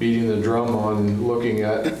beating the drum on looking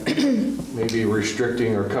at maybe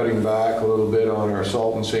restricting or cutting back a little bit on our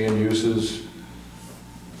salt and sand uses.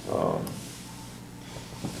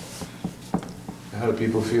 How do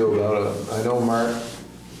people feel about it? I know Mark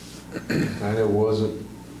kind of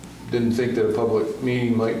didn't think that a public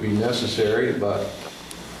meeting might be necessary, but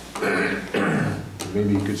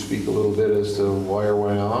maybe you could speak a little bit as to why or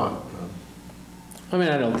why not. I mean,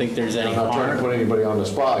 I don't think there's any I'm not trying to harm. put anybody on the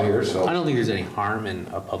spot here, so. I don't think there's any harm in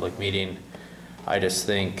a public meeting. I just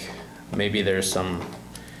think maybe there's some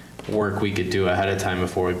work we could do ahead of time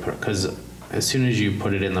before we put, because as soon as you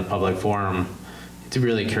put it in the public forum, you have to be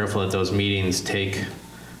really careful that those meetings take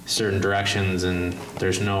certain directions, and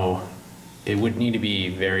it would need to be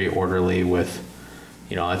very orderly with,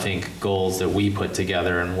 you know, I think goals that we put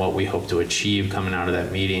together and what we hope to achieve coming out of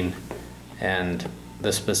that meeting, and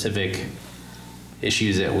the specific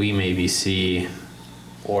issues that we maybe see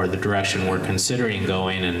or the direction we're considering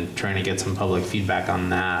going and trying to get some public feedback on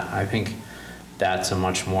that. I think that's a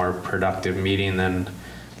much more productive meeting than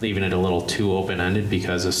leaving it a little too open-ended,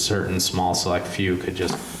 because a certain small select few could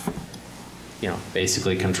just, you know,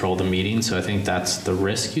 basically control the meeting. So I think that's the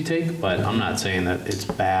risk you take, but I'm not saying that it's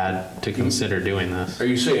bad to consider doing this. Are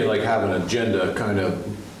you saying like have an agenda kind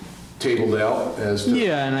of tabled out as to?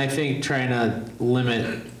 Yeah, and I think trying to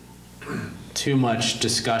limit too much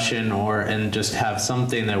discussion and just have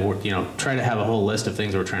something that we're, you know, try to have a whole list of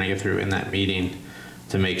things we're trying to get through in that meeting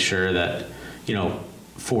to make sure that, you know,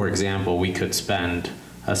 for example, we could spend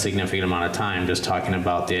a significant amount of time just talking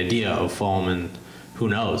about the idea of foam and who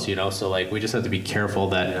knows, you know, so like we just have to be careful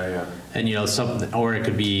that, and you know, something, or it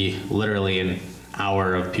could be literally an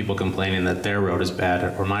hour of people complaining that their road is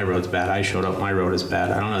bad or my road's bad. I showed up, my road is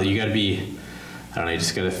bad. I don't know, you gotta be, I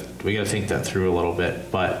don't know, we gotta think that through a little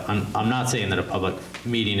bit, but I'm not saying that a public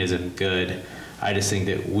meeting isn't good. I just think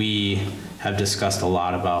that we have discussed a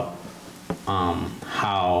lot about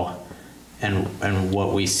how and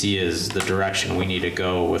what we see as the direction we need to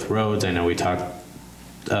go with roads. I know we talked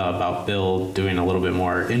about Bill doing a little bit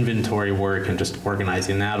more inventory work and just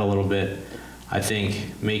organizing that a little bit. I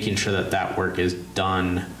think making sure that that work is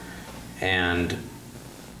done and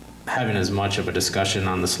having as much of a discussion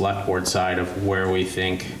on the select board side of where we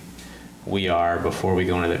think we are before we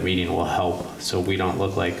go into that meeting will help, so we don't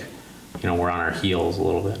look like, you know, we're on our heels a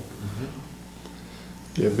little bit.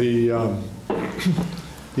 Yeah,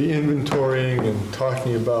 the inventorying and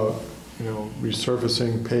talking about, you know,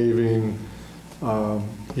 resurfacing, paving,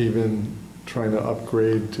 even trying to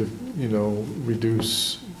upgrade to, you know,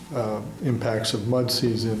 reduce impacts of mud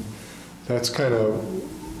season, that's kind of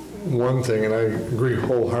one thing, and I agree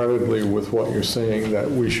wholeheartedly with what you're saying,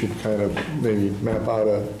 that we should kind of maybe map out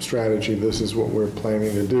a strategy. This is what we're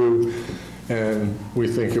planning to do, and we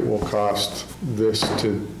think it will cost this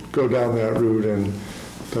to go down that route, and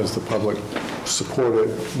does the public support it,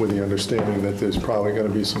 with the understanding that there's probably going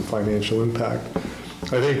to be some financial impact.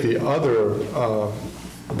 I think the other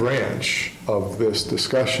branch of this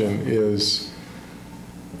discussion is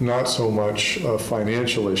not so much a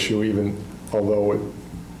financial issue, even although it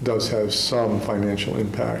does have some financial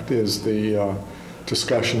impact, is the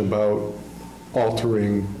discussion about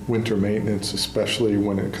altering winter maintenance, especially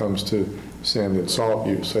when it comes to sand and salt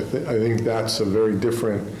use. I think that's a very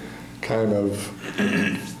different kind of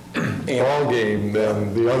ball game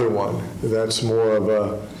than the other one. That's more of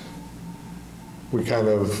a, we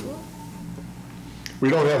don't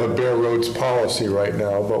have a bare roads policy right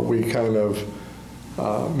now, but we kind of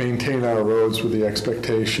maintain our roads with the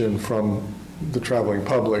expectation from the traveling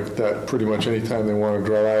public that pretty much anytime they want to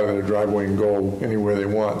drive out of their driveway and go anywhere they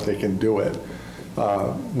want, they can do it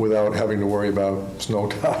without having to worry about snow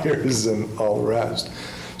tires and all the rest.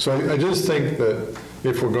 So I just think that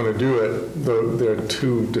if we're going to do it, there are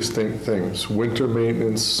two distinct things. Winter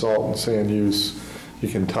maintenance, salt and sand use, you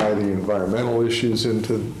can tie the environmental issues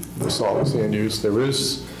into the salt and sand use. There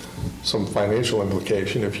is some financial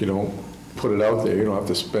implication if you don't put it out there. You don't have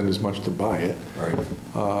to spend as much to buy it. Right.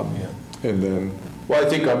 And then, Well, I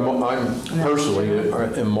think I'm personally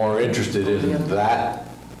am more interested in that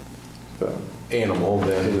animal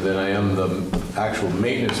than I am the actual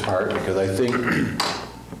maintenance part, because I think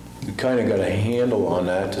we kind of got a handle on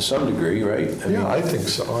that to some degree, right? I think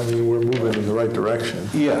so. I mean, we're moving in the right direction.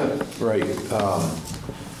 Yeah, right.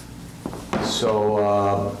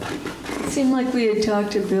 It seemed like we had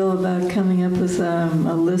talked to Bill about coming up with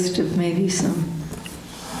a list of maybe some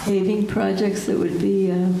paving projects that would be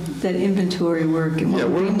that inventory work, and what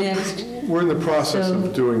would be next. We're in the process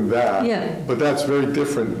of doing that. Yeah. But that's very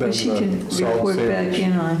different than But she can the salt report sand. back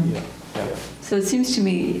in on. Yeah. So it seems to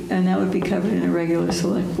me, and that would be covered in a regular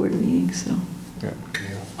select board meeting, so. Yeah.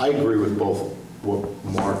 I agree with both what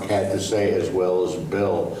Mark had to say as well as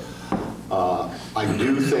Bill. I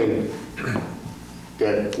do think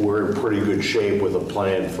that we're in pretty good shape with a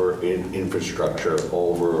plan for infrastructure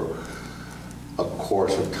over a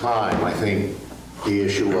course of time. I think the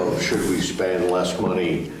issue of should we spend less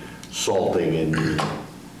money salting and,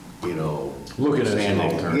 you know, Looking at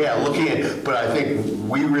sanding. some Yeah, looking at, but I think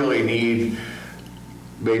we really need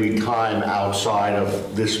maybe time outside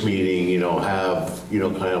of this meeting, you know, have, you know,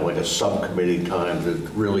 kind of like a subcommittee time to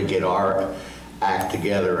really get our act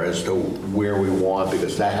together as to where we want,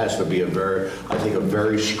 because that has to be a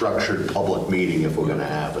very structured public meeting if we're going to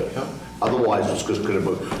have it. Otherwise, it's just going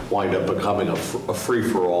to wind up becoming a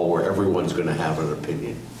free-for-all where everyone's going to have an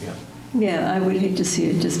opinion. Yeah, I would hate to see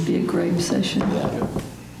it just be a gripe session. Yeah.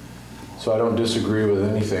 So I don't disagree with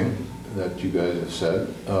anything that you guys have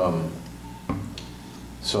said.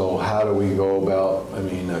 So how do we go about, I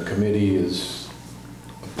mean, a committee is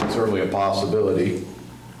certainly a possibility.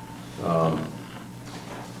 I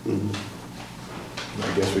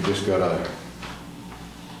guess we just gotta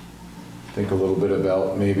think a little bit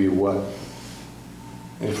about maybe what,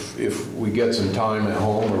 if we get some time at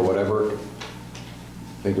home or whatever,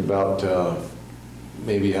 think about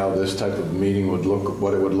maybe how this type of meeting would look,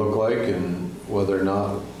 what it would look like, and whether or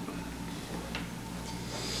not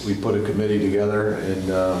we put a committee together and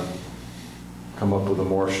come up with a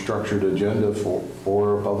more structured agenda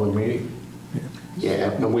for a public meeting.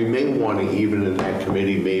 Yeah, and we may want to, even in that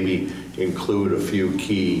committee, maybe include a few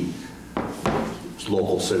key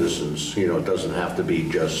local citizens. You know, it doesn't have to be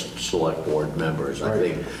just select board members. I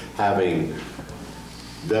think having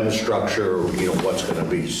them structure, you know, what's going to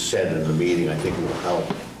be said in the meeting, I think will help,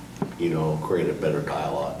 you know, create a better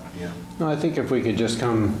dialogue. Yeah. No, I think if we could just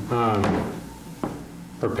come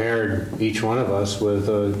prepared, each one of us, with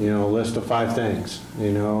a, you know, a list of 5 things.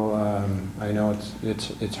 You know, I know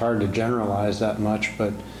it's hard to generalize that much,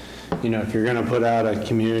 but you know, if you're going to put out a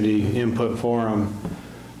community input forum,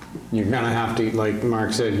 you're gonna have to, like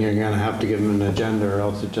Mark said, you're gonna have to give them an agenda, or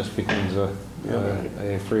else it just becomes a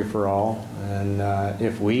free-for-all. And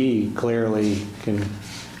if we clearly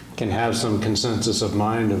can have some consensus of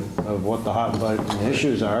mind of what the hot button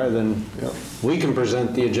issues are, then we can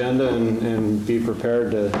present the agenda and be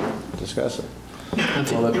prepared to discuss it.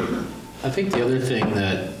 I think the other thing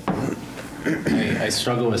that I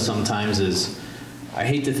struggle with sometimes is I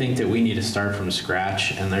hate to think that we need to start from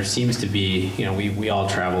scratch, and there seems to be, you know, we all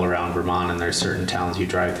travel around Vermont, and there's certain towns you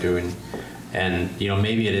drive through, and you know,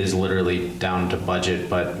 maybe it is literally down to budget,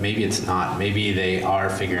 but maybe it's not. Maybe they are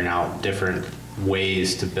figuring out different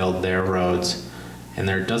ways to build their roads, and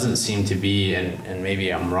there doesn't seem to be, and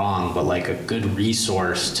maybe I'm wrong, but like a good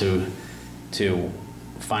resource to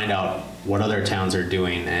find out what other towns are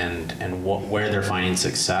doing and where they're finding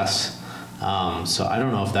success. So I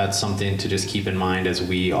don't know if that's something to just keep in mind as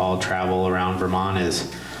we all travel around Vermont,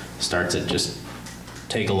 is start to just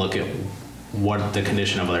take a look at what the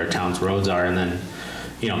condition of other towns' roads are, and then,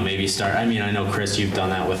 you know, maybe start, I mean, I know Chris, you've done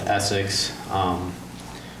that with Essex,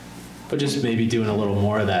 but just maybe doing a little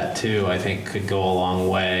more of that too, I think could go a long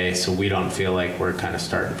way, so we don't feel like we're kind of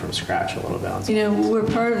starting from scratch a little bit. You know, we're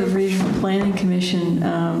part of the Regional Planning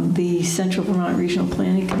Commission, the Central Vermont Regional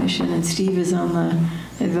Planning Commission, and Steve is on the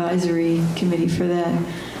advisory committee for that.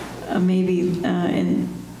 And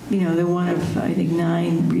you know, they're one of, I think,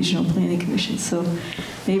 9 regional planning commissions, so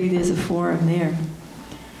maybe there's a forum there.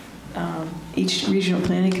 Each regional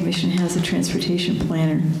planning commission has a transportation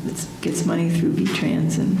planner that gets money through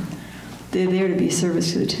V-Trans, and they're there to be a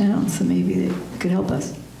service to the town, so maybe they could help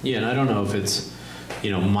us. Yeah, and I don't know if it's,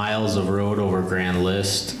 you know, miles of road over grand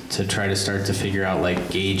list to try to start to figure out, like,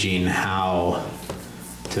 gauging how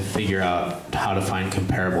to figure out how to find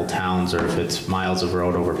comparable towns, or if it's miles of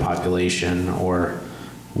road over population, or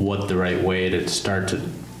what the right way to start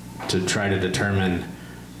to try to determine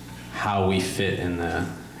how we fit in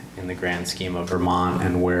the grand scheme of Vermont,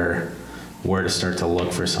 and where to start to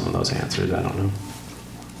look for some of those answers. I don't know.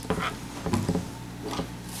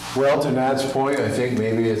 Well, to Nat's point, I think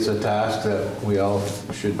maybe it's a task that we all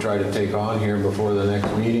should try to take on here before the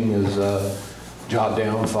next meeting, is jot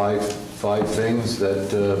down five things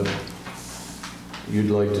that you'd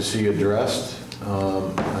like to see addressed.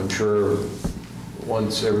 I'm sure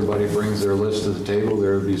once everybody brings their list to the table,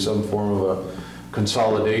 there will be some form of a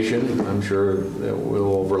consolidation. I'm sure it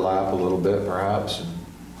will overlap a little bit, perhaps,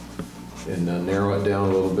 and narrow it down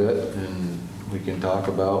a little bit, and we can talk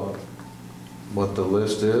about what the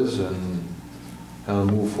list is and how to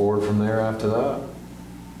move forward from there after that,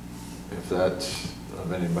 if that's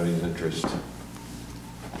of anybody's interest.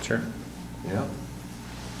 Sure. Yeah.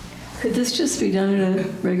 Could this just be done at a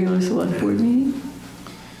regular select board meeting?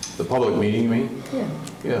 The public meeting, you mean? Yeah.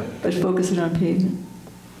 Yeah. But focusing on pavement?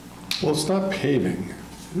 Well, it's not paving.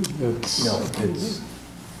 It's, No,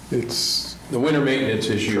 it's, the winter maintenance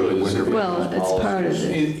issue is. Well, it's part of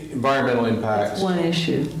it. Environmental impacts. One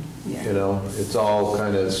issue. Yeah. You know, it's all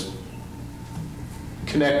kind of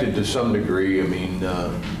connected to some degree. I mean,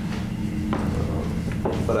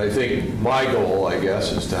 but I think my goal, I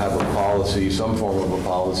guess, is to have a policy, some form of a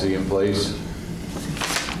policy in place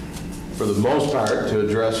for the most part to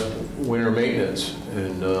address winter maintenance,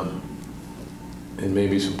 and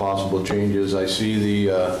maybe some possible changes. I see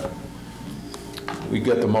we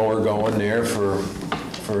got the mower going there for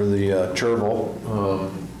the Chervil.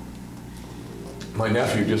 My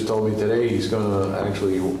nephew just told me today he's going to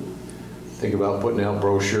actually think about putting out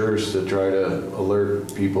brochures to try to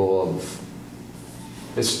alert people of,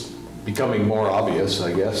 it's becoming more obvious,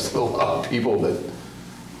 I guess, to a lot of people that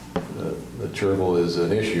the Chervil is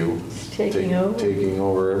an issue. Taking over? Taking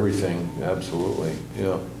over everything, absolutely,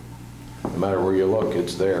 yeah. No matter where you look,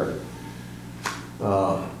 it's there.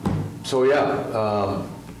 So yeah,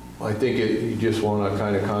 I think you just want to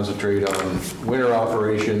kind of concentrate on winter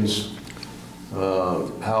operations,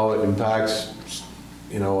 how it impacts,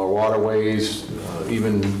 you know, our waterways,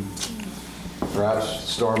 even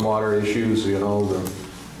perhaps stormwater issues, you know,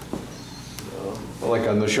 like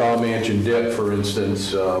on the Shaw Mansion dip, for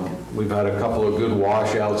instance, we've had a couple of good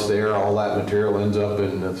washouts there. All that material ends up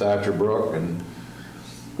in the Thatcher Brook and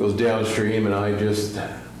goes downstream, and I just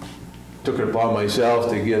took it upon myself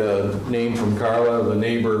to get a name from Carla, the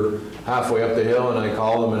neighbor halfway up the hill, and I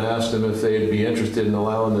called them and asked them if they'd be interested in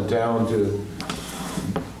allowing the town to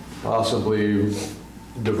possibly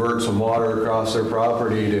divert some water across their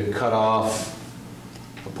property to cut off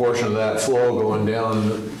a portion of that flow going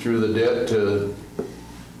down through the dip to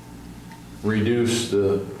reduce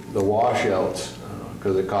the washouts,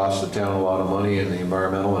 because it costs the town a lot of money, and the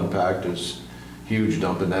environmental impact is huge,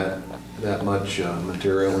 dumping that much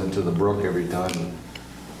material into the brook every time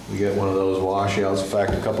we get one of those washouts. In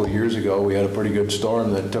fact, a couple of years ago, we had a pretty good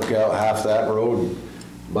storm that took out half that road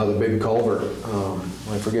by the big culvert.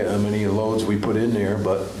 I forget how many loads we put in there,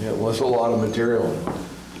 but it was a lot of material.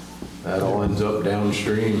 That all ends up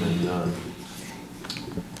downstream, and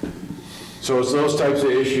so it's those types of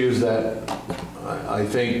issues that I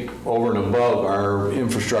think over and above our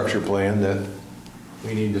infrastructure plan that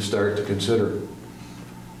we need to start to consider.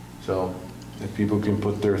 So if people can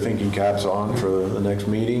put their thinking caps on for the next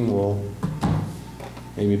meeting, we'll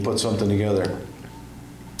maybe put something together.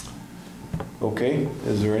 Okay,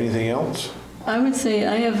 is there anything else? I would say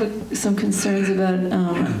I have some concerns about,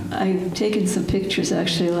 I've taken some pictures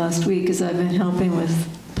actually last week as I've been helping with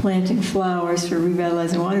planting flowers for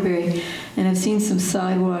revitalizing Waterbury, and I've seen some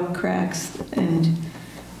sidewalk cracks and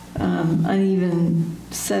uneven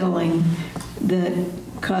settling that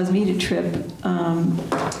caused me to trip.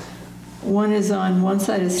 One is on one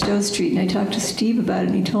side of Stowe Street, and I talked to Steve about it,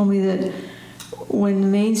 and he told me that when the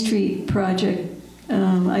Main Street project,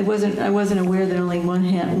 I wasn't aware that only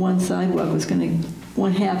one sidewalk was going to,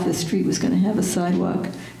 one half of the street was going to have a sidewalk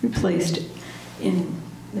replaced in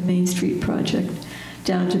the Main Street project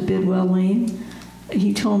down to Bidwell Lane.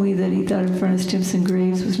 He told me that he thought in front of Stimson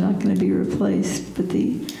Graves was not going to be replaced, but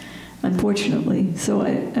unfortunately. So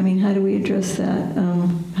I mean, how do we address that?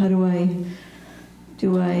 How do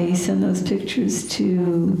I send those pictures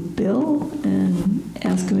to Bill and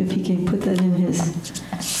ask him if he can put that in his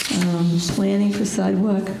planning for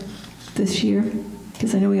sidewalk this year?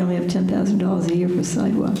 Because I know we only have $10,000 a year for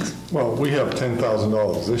sidewalks. Well, we have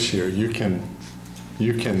 $10,000 this year. You can,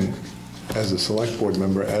 as a select board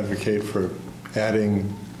member, advocate for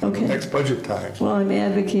adding next budget time. Well, I'm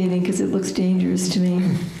advocating because it looks dangerous to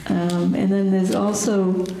me. And then there's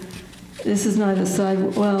also, this is not a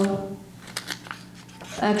sidewalk, well,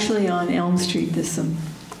 actually on Elm Street there's some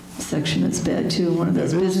section that's bad too, one of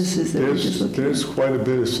those businesses that we're just looking at. There's quite a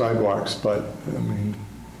bit of sidewalks, but I mean,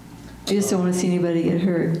 I just don't want to see anybody get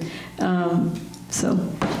hurt. So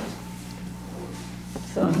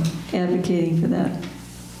I'm advocating for that.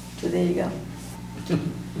 So there you go.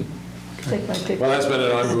 Take my picture. Well, that's been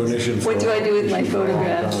an ongoing issue. What do I do with my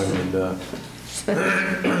photographs?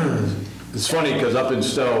 It's funny because up in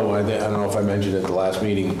Stowe, I don't know if I mentioned it at the last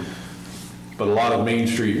meeting, but a lot of Main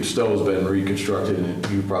Street in Stowe has been reconstructed, and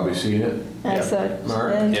you've probably seen it. I saw it.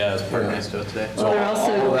 Mark? Yeah, it's parked next to it today. So all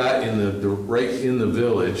that right in the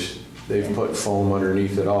village, they've put foam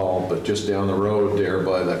underneath it all, but just down the road there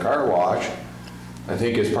by the car wash, I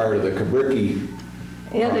think as part of the Kabricki.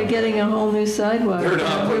 Yeah, they're getting a whole new sidewalk. They're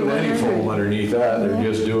not putting any foam underneath that. They're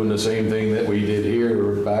just doing the same thing that we did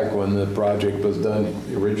here back when the project was done,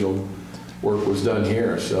 the original work was done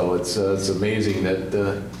here. So it's amazing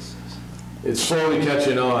that it's slowly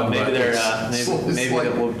catching on. Maybe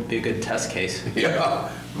that will be a good test case. Yeah.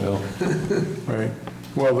 Well. right.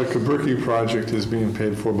 Well, the Kabricki project is being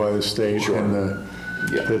paid for by the state, Sure. and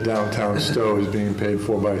the downtown Stowe is being paid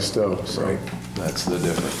for by Stowe. So. Right. That's the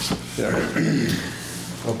difference. Yeah.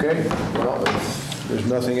 Okay. Well, if there's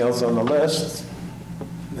nothing else on the list,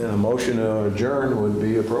 then a motion to adjourn would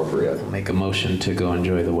be appropriate. Make a motion to go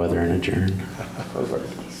enjoy the weather and adjourn. Perfect.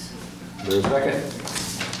 Is there a second?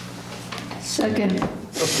 Second.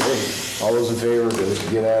 Okay. All those in favor,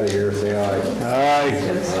 to get out of here, say aye. Aye.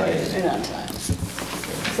 Right on time.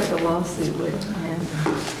 It's like a lawsuit waiting to happen.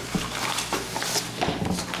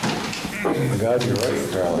 Oh my God, you're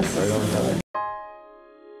right, Carol. Right on time.